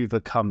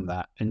overcome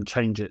that and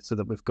change it so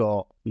that we've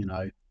got, you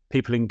know,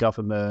 people in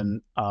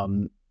government,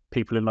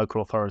 people in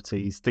local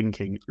authorities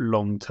thinking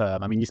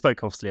long-term? I mean, you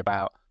spoke obviously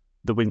about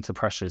the winter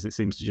pressures. It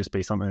seems to just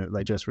be something that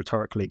they just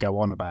rhetorically go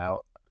on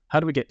about. How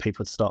do we get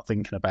people to start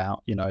thinking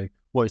about, you know,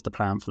 what is the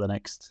plan for the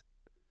next,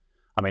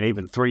 I mean,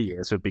 even 3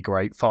 years would be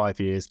great. 5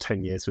 years,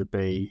 10 years would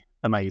be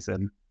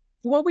amazing.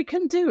 Well, we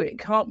can do it,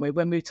 can't we,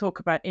 when we talk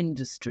about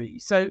industry?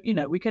 So, you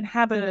know, we can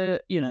have a,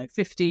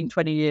 15,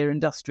 20-year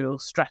industrial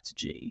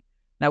strategy.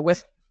 Now,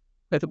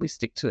 whether we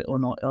stick to it or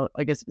not,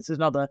 I guess it's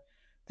another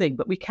thing,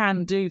 but we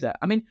can do that.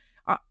 I mean,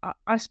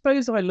 I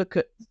suppose I look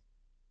at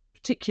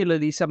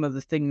particularly some of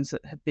the things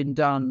that have been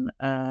done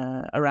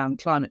around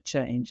climate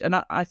change. And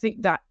I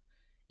think that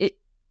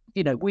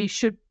we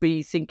should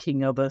be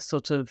thinking of a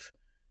sort of,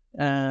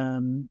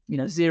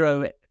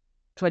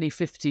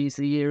 2050 is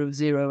the year of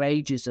zero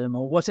ageism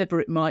or whatever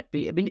it might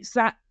be. I mean, it's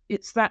that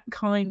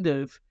kind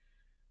of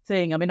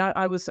thing. I mean,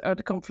 I was at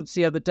a conference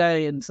the other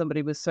day and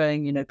somebody was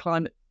saying, the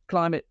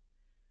climate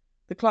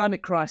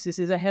crisis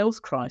is a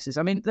health crisis.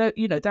 I mean,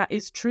 that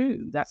is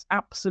true. That's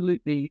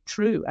absolutely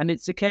true. And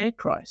it's a care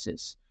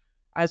crisis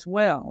as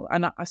well.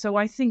 And so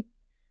I think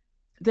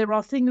there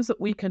are things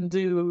that we can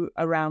do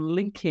around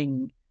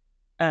linking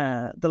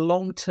the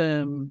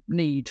long-term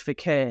need for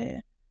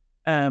care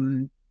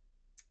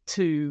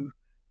to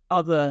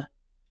other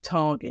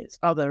targets,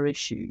 other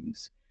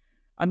issues.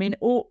 I mean,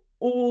 all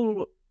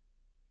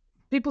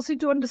people seem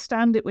to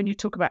understand it when you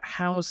talk about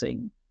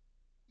housing.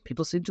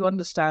 People seem to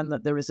understand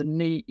that there is a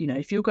need,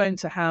 if you're going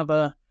to have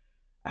a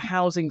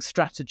housing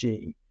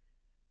strategy,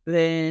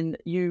 then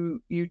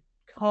you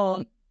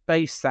can't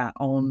base that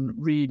on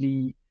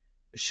really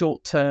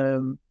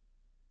short-term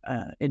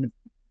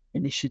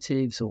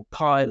initiatives or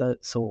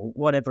pilots or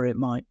whatever it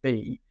might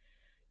be.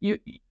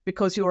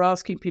 Because you're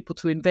asking people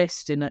to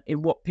invest in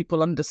what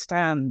people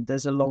understand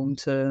there's a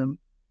long-term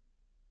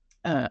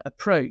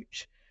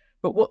approach.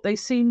 But what they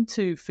seem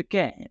to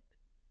forget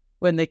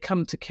when they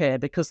come to care,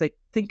 because they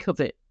think of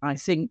it, I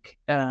think,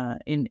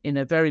 in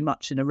a very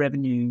much in a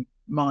revenue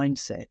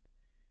mindset,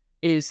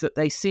 is that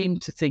they seem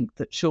to think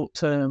that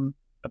short-term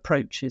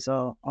approaches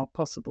are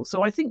possible.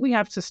 So I think we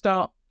have to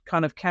start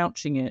kind of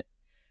couching it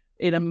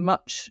in a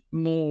much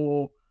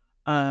more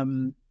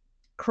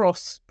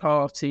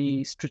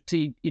cross-party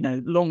strategy,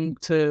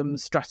 long-term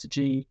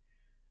strategy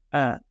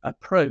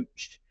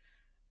approach.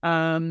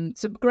 Some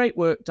great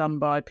work done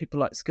by people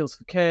like Skills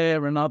for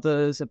Care and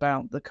others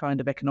about the kind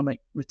of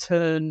economic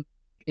return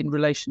in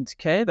relation to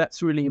care.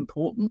 That's really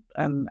important,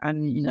 and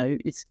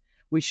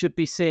we should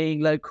be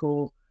seeing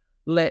local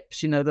LEPs,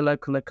 the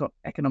local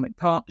economic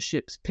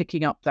partnerships,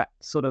 picking up that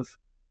sort of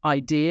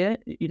idea.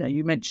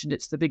 You mentioned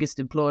it's the biggest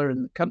employer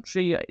in the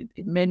country.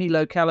 In many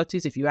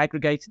localities, if you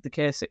aggregated the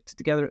care sector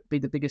together, it'd be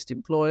the biggest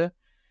employer.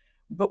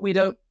 But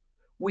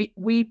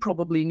we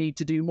probably need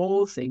to do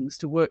more things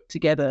to work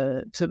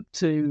together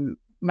to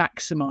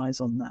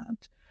maximize on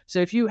that. So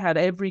if you had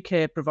every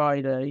care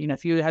provider,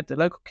 if you had the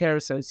local care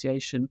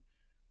association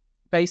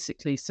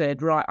basically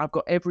said, right, I've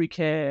got every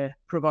care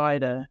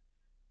provider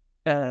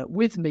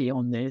with me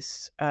on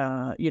this,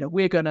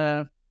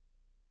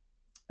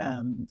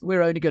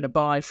 we're only going to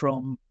buy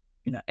from,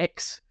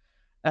 X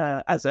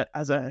as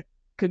a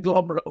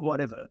conglomerate or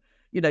whatever.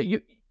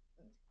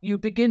 You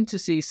begin to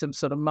see some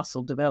sort of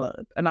muscle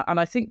develop, and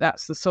I think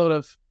that's the sort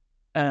of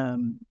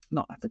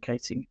not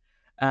advocating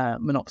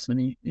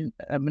monopoly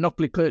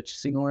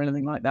purchasing or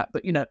anything like that,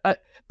 but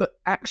but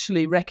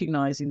actually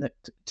recognizing that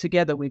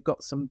together we've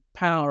got some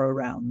power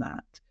around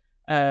that.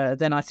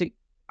 Then I think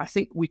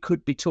we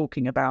could be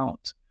talking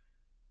about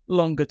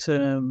longer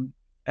term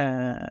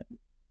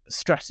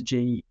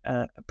strategy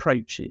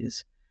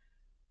approaches.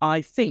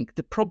 I think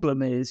the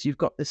problem is you've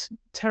got this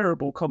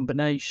terrible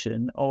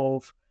combination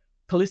of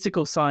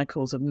political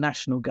cycles of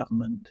national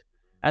government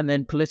and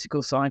then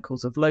political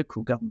cycles of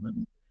local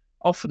government,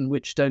 often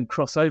which don't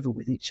cross over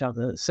with each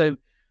other. So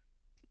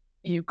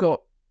you've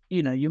got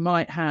you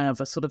might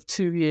have a sort of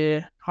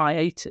 2-year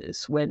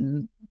hiatus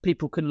when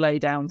people can lay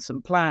down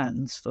some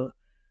plans for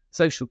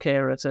social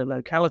care at a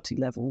locality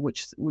level,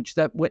 which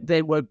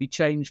they won't be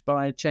changed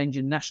by a change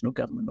in national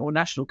government, or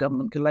national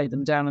government can lay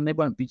them down and they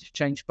won't be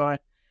changed by.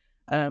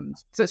 So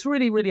it's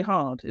really, really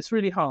hard. It's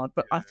really hard,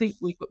 but I think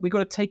we got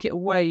to take it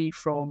away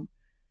from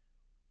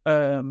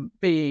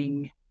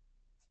being.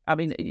 I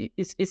mean,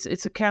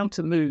 it's a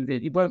counter move.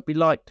 It won't be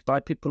liked by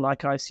people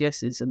like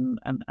ICSs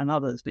and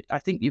others, but I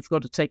think you've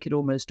got to take it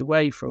almost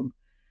away from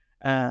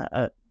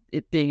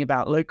it being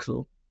about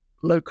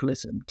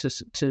localism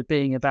to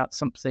being about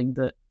something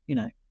that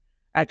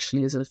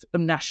actually is of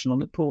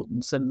national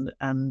importance, and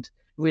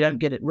if we don't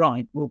get it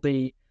right, will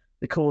be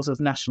the cause of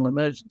national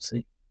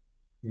emergency.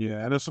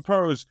 Yeah, and I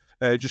suppose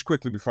just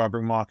quickly before I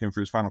bring Mark in for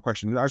his final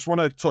question, I just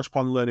want to touch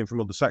upon learning from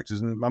other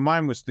sectors, and my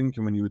mind was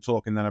thinking when you were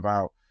talking then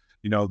about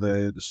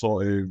the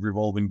sort of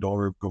revolving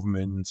door of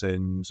government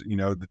and,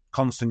 the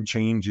constant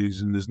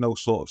changes and there's no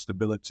sort of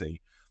stability.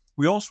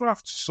 We also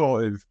have to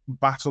sort of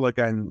battle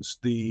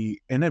against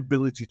the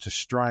inability to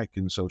strike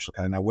in social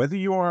care. Now, whether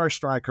you are a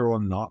striker or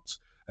not,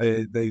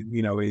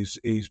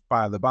 is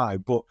by the by,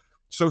 but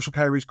social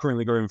care is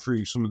currently going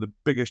through some of the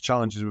biggest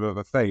challenges we've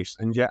ever faced.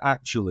 And yet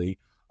actually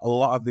a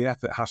lot of the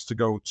effort has to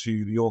go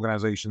to the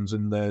organizations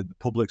and the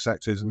public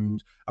sectors.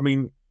 And I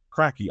mean,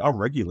 cracky, our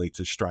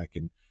regulators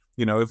striking.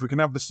 If we can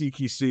have the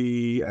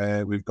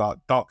CQC, we've got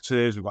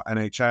doctors, we've got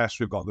NHS,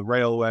 we've got the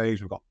railways,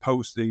 we've got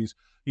posties,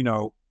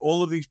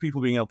 all of these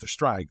people being able to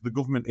strike, the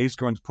government is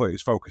going to put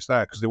its focus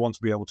there because they want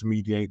to be able to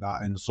mediate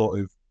that and sort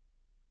of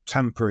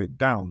temper it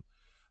down.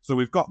 So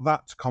we've got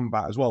that to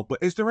combat as well. But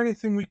is there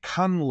anything we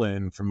can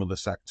learn from other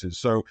sectors?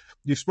 So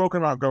you've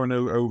spoken about going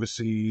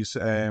overseas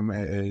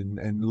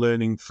and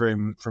learning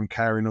from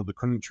care in other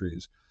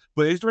countries.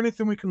 But is there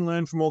anything we can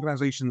learn from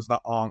organisations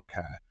that aren't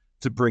care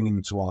to bring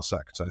into our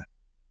sector?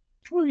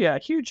 Well, yeah,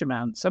 huge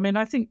amounts. I mean,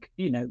 I think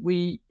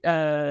we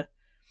there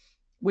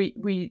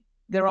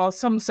are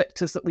some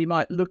sectors that we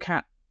might look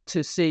at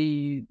to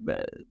see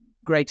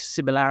greater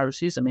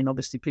similarities. I mean,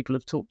 obviously, people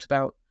have talked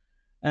about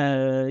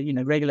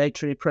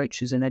regulatory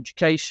approaches in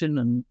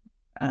education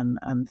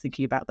and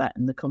thinking about that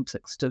in the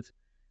context of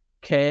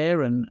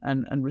care and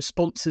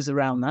responses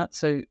around that.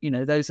 So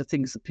those are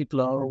things that people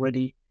are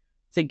already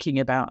thinking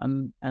about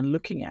and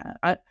looking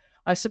at.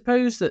 I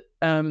suppose that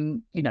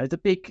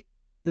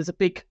there's a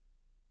big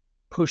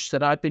push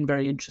that I've been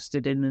very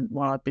interested in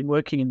while I've been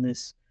working in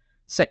this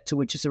sector,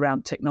 which is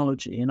around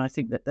technology. And I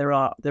think that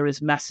there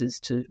is masses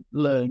to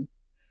learn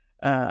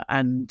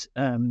and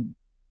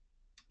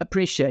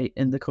appreciate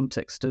in the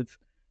context of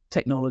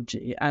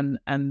technology,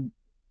 and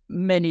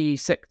many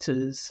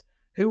sectors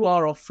who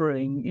are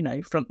offering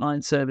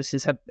frontline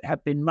services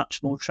have been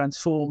much more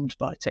transformed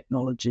by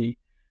technology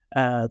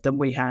than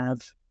we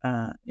have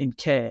in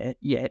care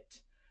yet.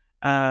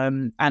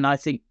 And I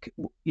think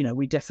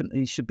we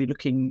definitely should be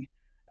looking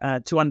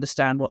to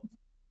understand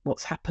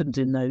what's happened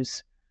in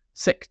those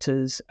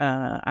sectors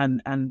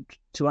and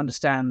to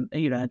understand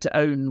to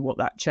own what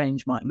that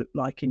change might look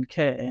like in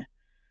care.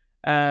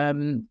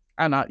 And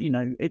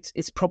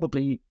it's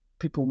probably,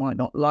 people might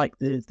not like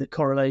the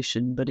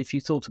correlation, but if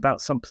you thought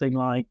about something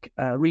like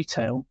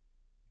retail,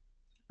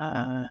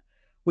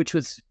 which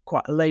was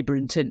quite a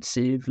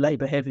labour-intensive,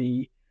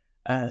 labour-heavy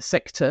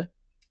sector,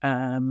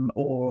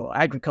 or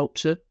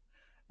agriculture,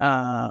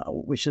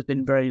 which has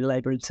been very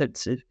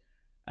labour-intensive,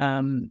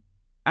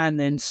 and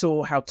then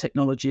saw how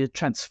technology had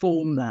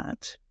transformed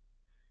that.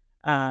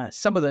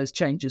 Some of those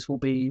changes will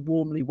be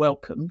warmly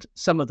welcomed.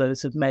 Some of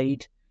those have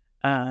made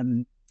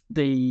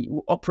the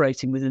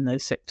operating within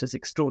those sectors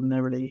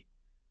extraordinarily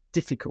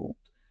difficult.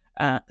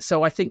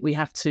 So I think we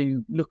have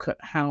to look at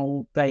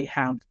how they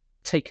have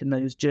taken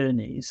those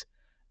journeys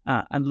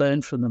and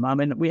learn from them. I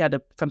mean, we had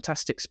a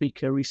fantastic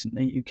speaker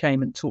recently who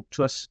came and talked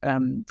to us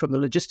from the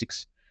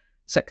logistics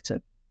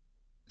sector.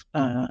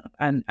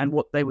 And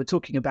what they were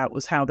talking about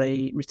was how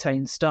they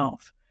retain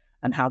staff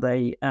and how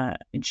they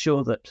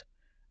ensure that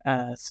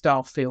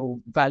staff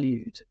feel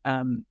valued.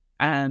 And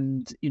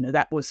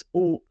that was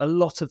a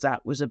lot of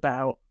that was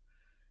about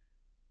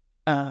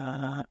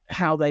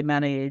how they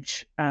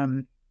manage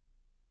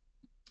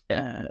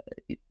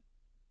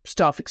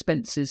staff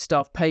expenses,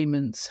 staff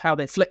payments, how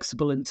they're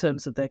flexible in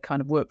terms of their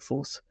kind of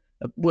workplace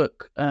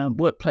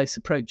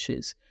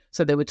approaches.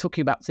 So they were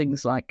talking about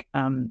things like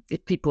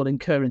if people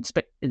incur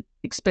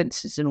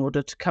expenses in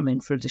order to come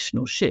in for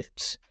additional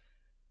shifts,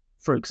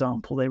 for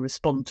example, they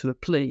respond to a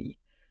plea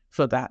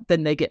for that,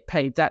 then they get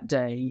paid that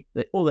day.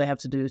 All they have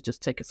to do is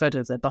just take a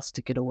photo of their bus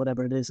ticket or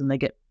whatever it is, and they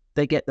get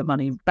the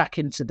money back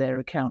into their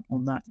account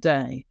on that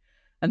day.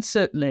 And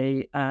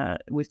certainly,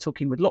 we're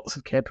talking with lots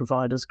of care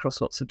providers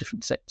across lots of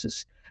different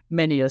sectors.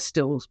 Many are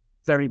still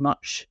very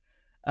much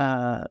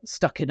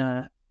stuck in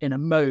a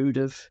mode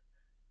of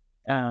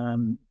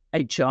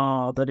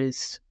HR that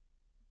is,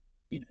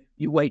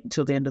 you wait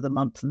until the end of the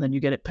month and then you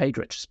get it paid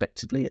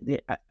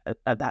retrospectively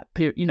at that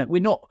period.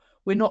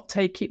 We're not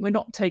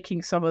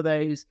taking some of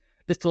those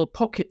little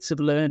pockets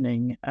of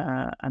learning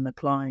and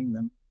applying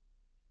them.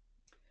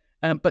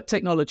 But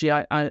technology,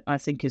 I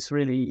think, is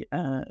really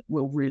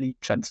will really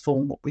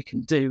transform what we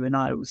can do. And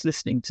I was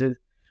listening to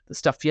the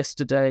stuff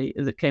yesterday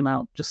that came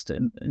out just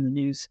in the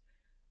news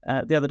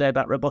the other day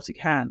about robotic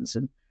hands,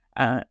 and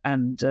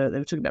they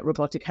were talking about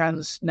robotic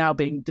hands now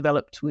being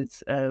developed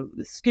with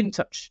skin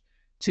touch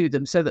to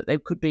them, so that they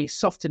could be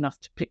soft enough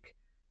to pick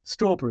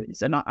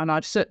strawberries. And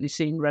I've certainly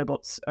seen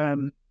robots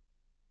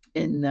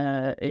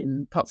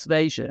in parts of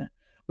Asia,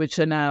 which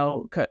are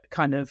now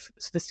kind of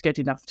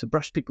sophisticated enough to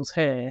brush people's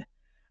hair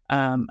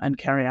and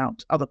carry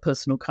out other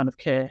personal kind of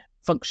care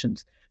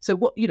functions. So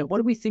what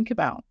do we think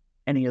about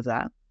any of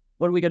that?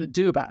 What are we going to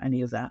do about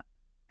any of that?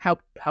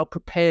 How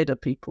prepared are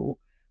people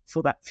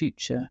for that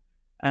future?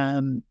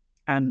 And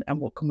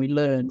what can we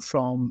learn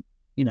from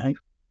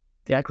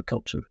the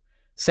agriculture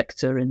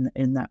sector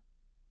in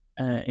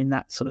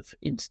that sort of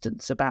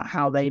instance about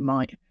how they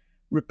might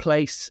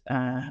replace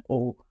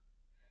or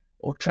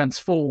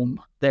transform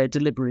their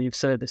delivery of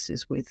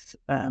services with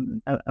a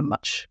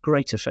much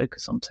greater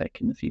focus on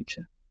tech in the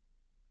future.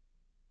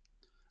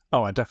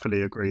 Oh, I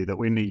definitely agree that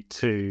we need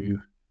to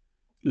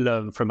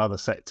learn from other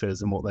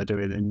sectors and what they're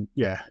doing. And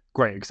yeah,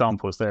 great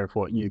examples there of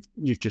what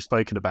you've just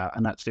spoken about.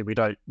 And actually, we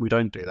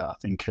don't do that. I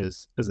think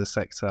as a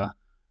sector,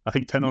 I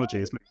think technology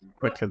is moving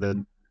quicker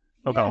than.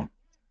 Oh, go on.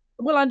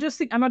 Well, I just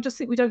think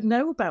we don't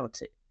know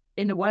about it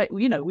in a way.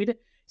 We don't.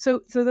 So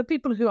the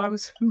people who I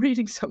was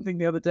reading something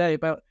the other day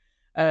about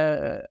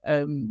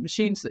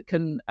machines that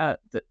can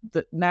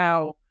that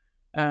now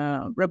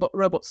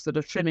robots that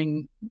are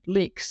trimming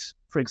leeks,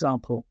 for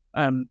example,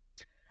 and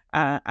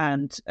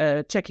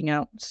checking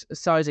out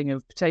sizing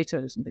of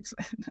potatoes and things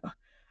like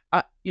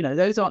that.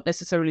 Those aren't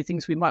necessarily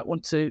things we might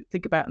want to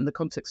think about in the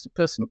context of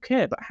personal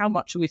care, but how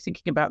much are we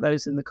thinking about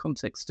those in the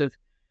context of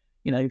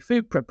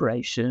food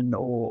preparation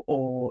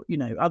or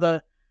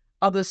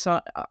other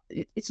side?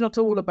 It's not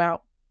all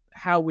about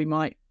how we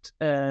might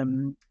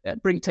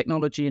bring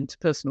technology into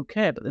personal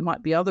care, but there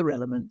might be other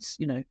elements.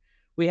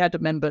 We had a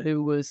member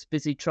who was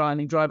busy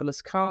trialing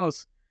driverless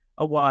cars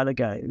a while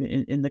ago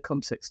in the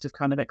context of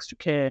kind of extra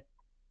care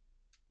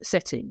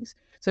settings.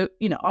 So,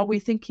 are we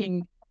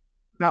thinking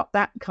about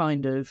that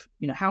kind of,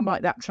 how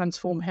might that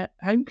transform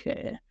home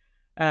care?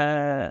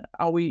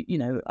 Are we,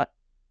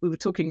 we were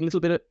talking a little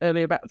bit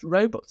earlier about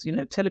robots,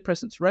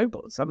 telepresence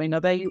robots. I mean,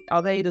 are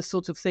they the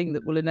sort of thing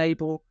that will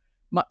enable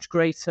much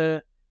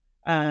greater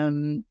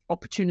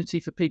opportunity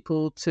for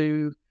people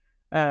to,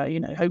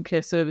 home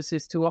care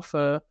services to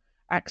offer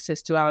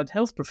access to allied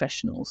health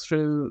professionals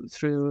through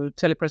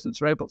telepresence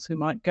robots who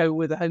might go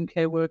with a home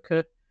care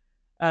worker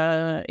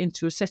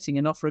into a setting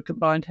and offer a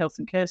combined health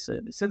and care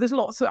service. So there's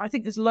I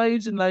think there's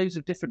loads and loads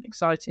of different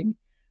exciting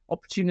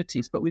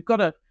opportunities, but we've got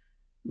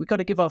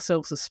to give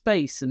ourselves the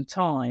space and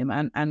time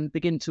and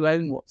begin to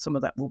own what some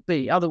of that will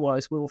be.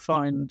 Otherwise, we'll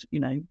find,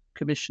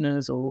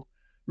 commissioners or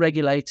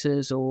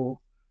regulators or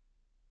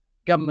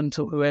government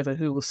or whoever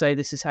who will say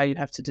this is how you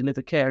have to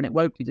deliver care, and it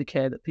won't be the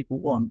care that people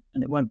want,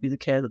 and it won't be the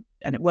care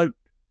and it won't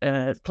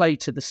play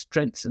to the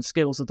strengths and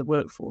skills of the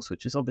workforce,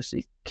 which is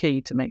obviously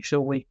key to make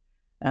sure we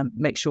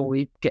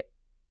get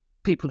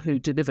people who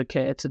deliver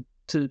care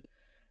to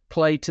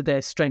play to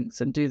their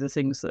strengths and do the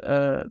things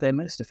that they're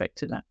most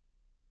effective at.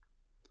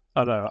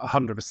 Oh no,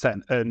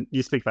 100%. And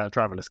you speak about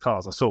driverless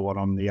cars. I saw one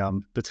on the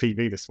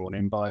TV this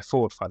morning by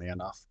Ford, funny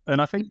enough.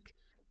 And I think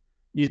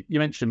you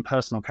mentioned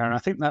personal care, and I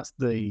think that's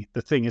the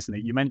thing, isn't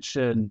it? You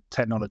mentioned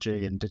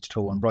technology and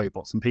digital and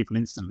robots, and people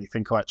instantly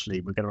think, oh, actually,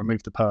 we're going to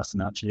remove the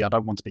person. Actually, I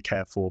don't want to be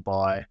cared for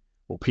by,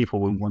 or people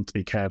wouldn't want to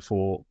be cared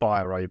for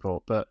by a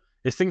robot. But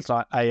it's things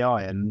like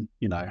AI, and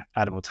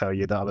Adam will tell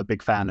you that I'm a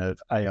big fan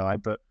of AI,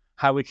 but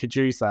how we could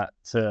use that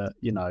to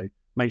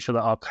make sure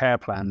that our care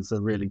plans are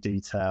really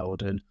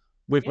detailed, and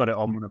we've got it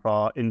on one of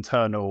our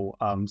internal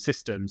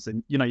systems,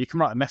 and you can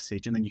write a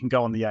message and then you can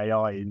go on the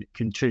AI and it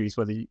can choose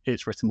whether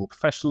it's written more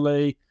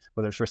professionally,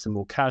 whether it's written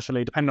more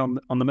casually, depending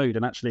on the mood,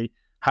 and actually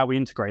how we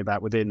integrate that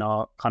within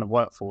our kind of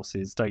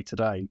workforces day to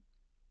day.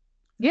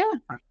 Yeah,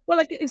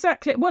 well,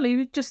 exactly. Well,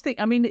 you just think,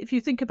 I mean, if you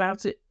think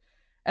about it,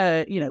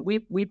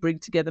 we bring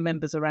together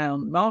members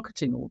around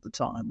marketing all the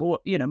time. Well,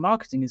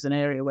 marketing is an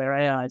area where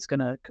AI is going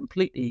to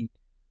completely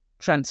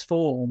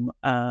transform,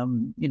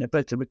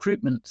 both the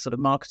recruitment sort of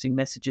marketing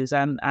messages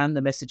and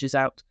the messages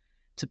out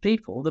to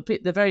people.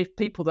 The very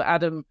people that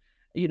Adam,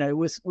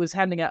 was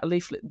handing out a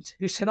leaflet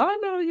who said, I'm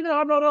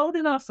not old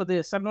enough for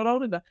this. I'm not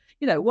old enough.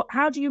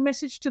 How do you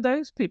message to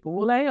those people?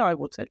 Well, AI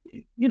will tell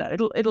you.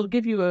 It'll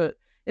give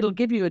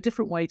you a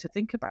different way to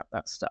think about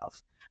that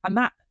stuff. And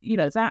that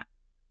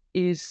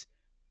is.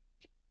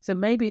 So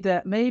maybe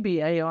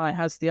AI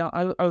has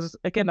I was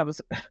at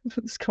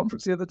this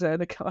conference the other day,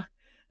 and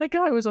a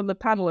guy was on the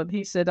panel, and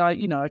he said,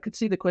 I could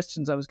see the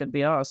questions I was going to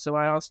be asked, so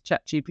I asked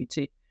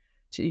ChatGPT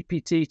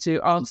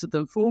to answer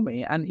them for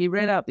me, and he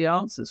read out the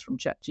answers from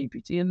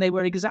ChatGPT, and they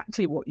were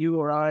exactly what you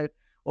or I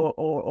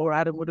or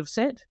Adam would have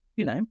said.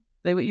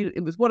 They were.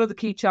 It was one of the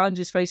key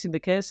challenges facing the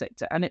care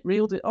sector, and it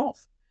reeled it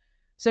off.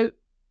 So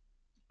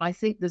I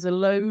think there's a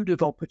load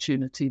of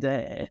opportunity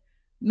there,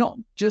 not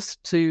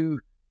just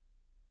to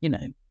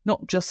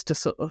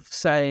sort of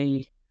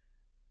say,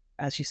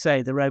 as you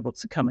say, the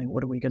robots are coming.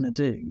 What are we going to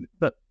do?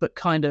 But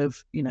kind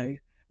of,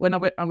 when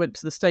I went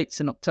to the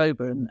States in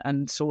October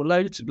and saw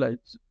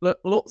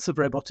lots of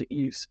robotic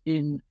use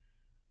in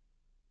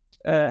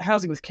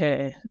housing with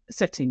care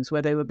settings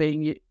where they were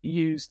being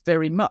used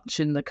very much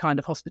in the kind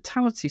of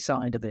hospitality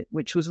side of it,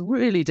 which was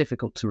really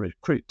difficult to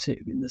recruit to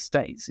in the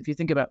States. If you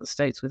think about the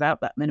States,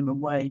 without that minimum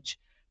wage,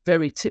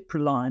 very tip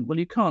reliant. Well,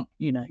 you can't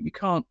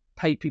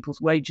pay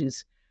people's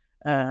wages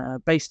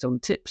based on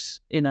tips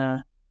in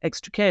a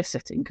extra care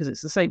setting because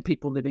it's the same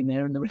people living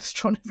there in the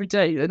restaurant every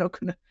day. They're not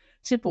going to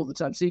tip all the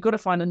time. So you've got to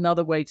find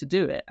another way to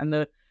do it. And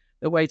the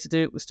way to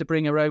do it was to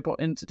bring a robot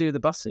in to do the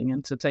busing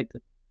and to take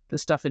the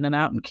stuff in and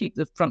out and keep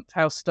the front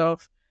house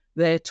staff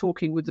there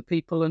talking with the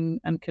people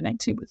and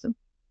connecting with them.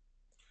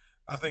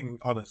 I think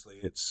honestly,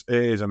 it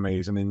is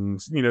amazing,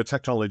 and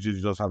technology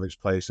does have its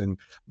place. And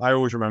I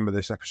always remember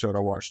this episode I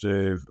watched.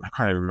 I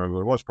can't even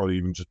remember. It was probably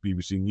even just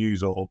BBC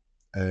News or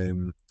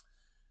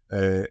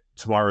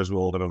Tomorrow's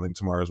World. I don't think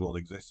Tomorrow's World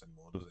exists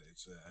anymore, does it?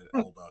 It's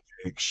an old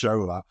archaic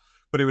show that.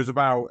 But it was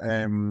about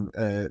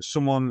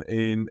someone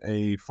in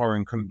a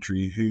foreign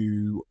country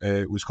who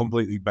was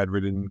completely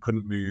bedridden,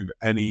 couldn't move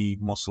any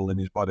muscle in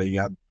his body. He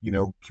had,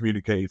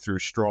 communicated through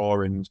a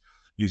straw and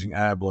using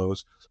air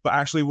blows, but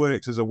actually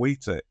worked as a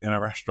waiter in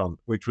a restaurant,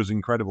 which was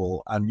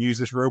incredible, and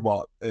used this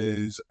robot.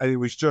 It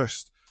was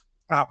just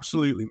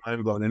absolutely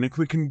mind-blowing. And if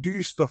we can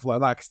do stuff like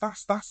that,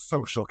 because that's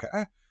social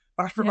care.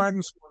 That's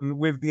providing someone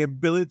with the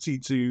ability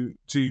to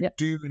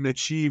do and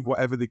achieve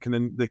whatever they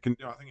can do.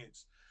 I think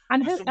it's...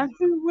 And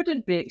who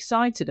wouldn't be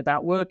excited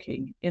about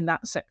working in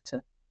that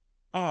sector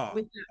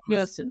with that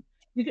person?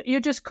 You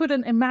just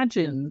couldn't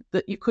imagine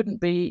that you couldn't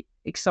be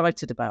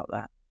excited about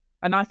that.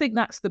 And I think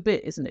that's the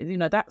bit, isn't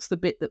it? That's the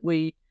bit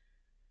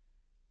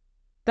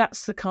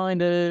that's the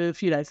kind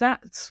of, if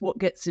that's what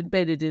gets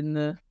embedded in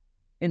the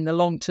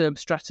long-term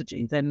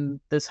strategy, then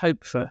there's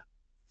hope for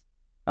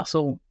us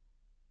all.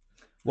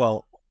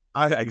 Well,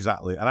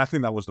 exactly. And I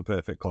think that was the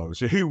perfect close.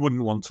 Who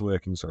wouldn't want to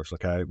work in social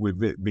care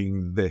with it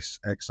being this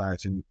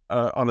exciting?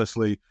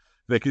 Honestly,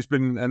 Vic, it's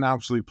been an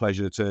absolute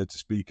pleasure to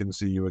speak and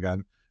see you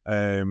again.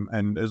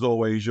 And as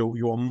always,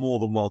 you are more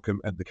than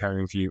welcome at the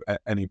Caring View at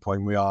any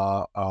point. We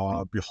are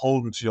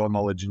beholden to your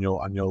knowledge and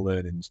your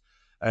learnings.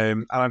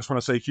 And I just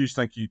want to say a huge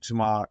thank you to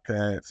Mark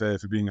for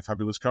being a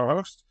fabulous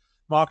co-host.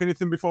 Mark,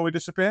 anything before we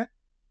disappear?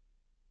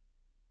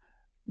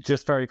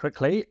 Just very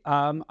quickly,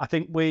 I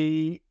think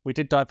we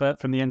did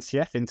divert from the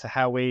NCF into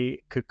how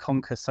we could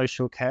conquer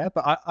social care,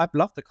 but I've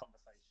loved the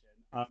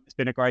conversation. It's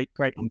been a great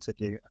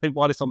interview. I think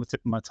while it's on the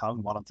tip of my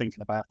tongue, while I'm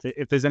thinking about it,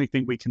 if there's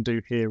anything we can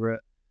do here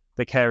at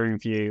the Caring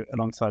View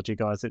alongside you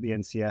guys at the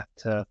NCF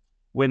to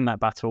win that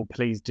battle,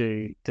 please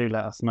do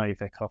let us know,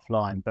 Vic,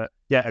 offline. But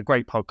yeah, a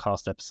great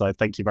podcast episode.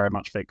 Thank you very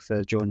much, Vic,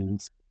 for joining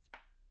us.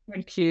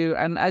 Thank you.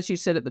 And as you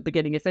said at the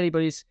beginning, if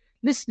anybody's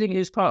listening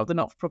who's part of the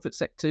not-for-profit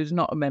sector who's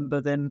not a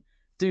member, then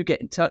do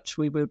get in touch.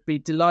 We would be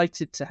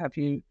delighted to have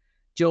you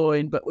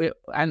join. But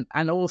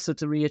and also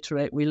to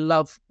reiterate, we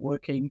love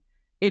working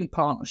in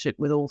partnership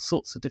with all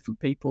sorts of different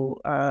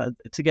people.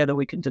 Together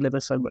we can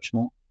deliver so much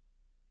more.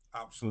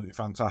 Absolutely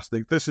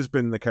fantastic. This has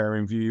been the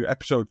Caring View,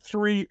 episode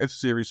 3 of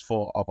series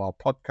 4 of our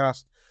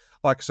podcast.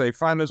 Like I say,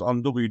 find us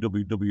on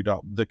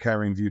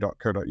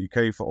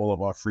www.thecaringview.co.uk for all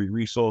of our free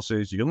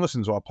resources. You can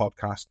listen to our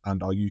podcast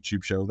and our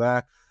YouTube show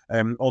there.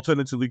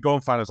 Alternatively, go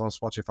and find us on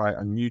Spotify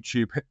and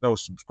YouTube. Hit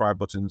those subscribe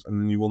buttons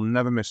and you will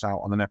never miss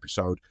out on an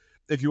episode.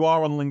 If you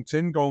are on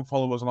LinkedIn, go and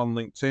follow us on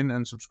LinkedIn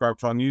and subscribe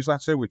to our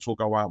newsletter, which will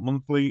go out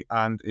monthly,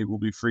 and it will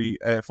be free,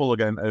 full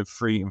again of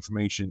free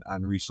information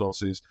and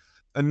resources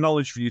and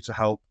knowledge for you to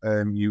help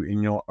you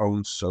in your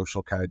own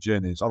social care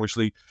journeys.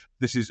 Obviously,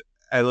 this is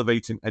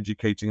elevating,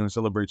 educating, and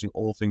celebrating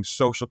all things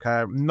social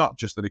care, not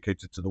just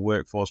dedicated to the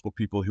workforce, but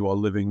people who are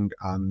living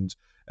and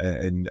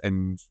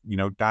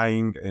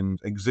dying and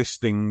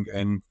existing,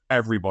 and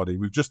everybody.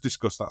 We've just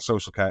discussed that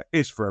social care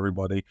is for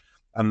everybody,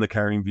 and the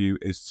Caring View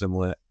is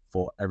similar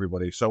for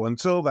everybody. So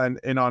until then,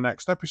 in our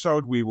next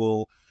episode, we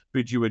will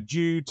bid you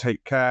adieu.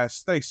 Take care,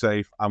 stay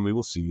safe, and we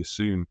will see you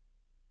soon.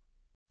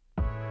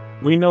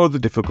 We know the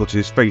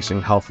difficulties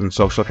facing health and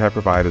social care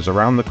providers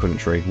around the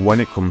country when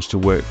it comes to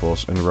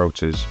workforce and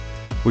rotas,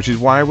 which is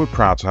why we're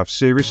proud to have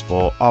Series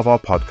 4 of our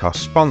podcast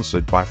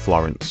sponsored by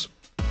Florence.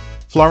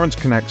 Florence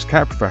connects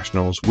care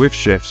professionals with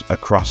shifts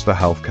across the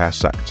healthcare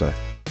sector.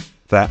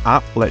 Their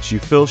app lets you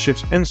fill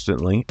shifts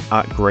instantly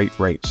at great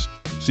rates,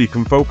 so you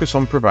can focus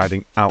on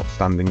providing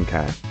outstanding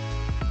care.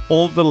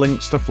 All the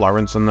links to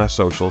Florence and their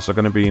socials are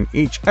going to be in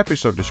each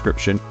episode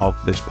description of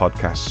this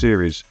podcast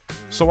series,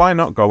 so why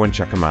not go and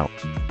check them out?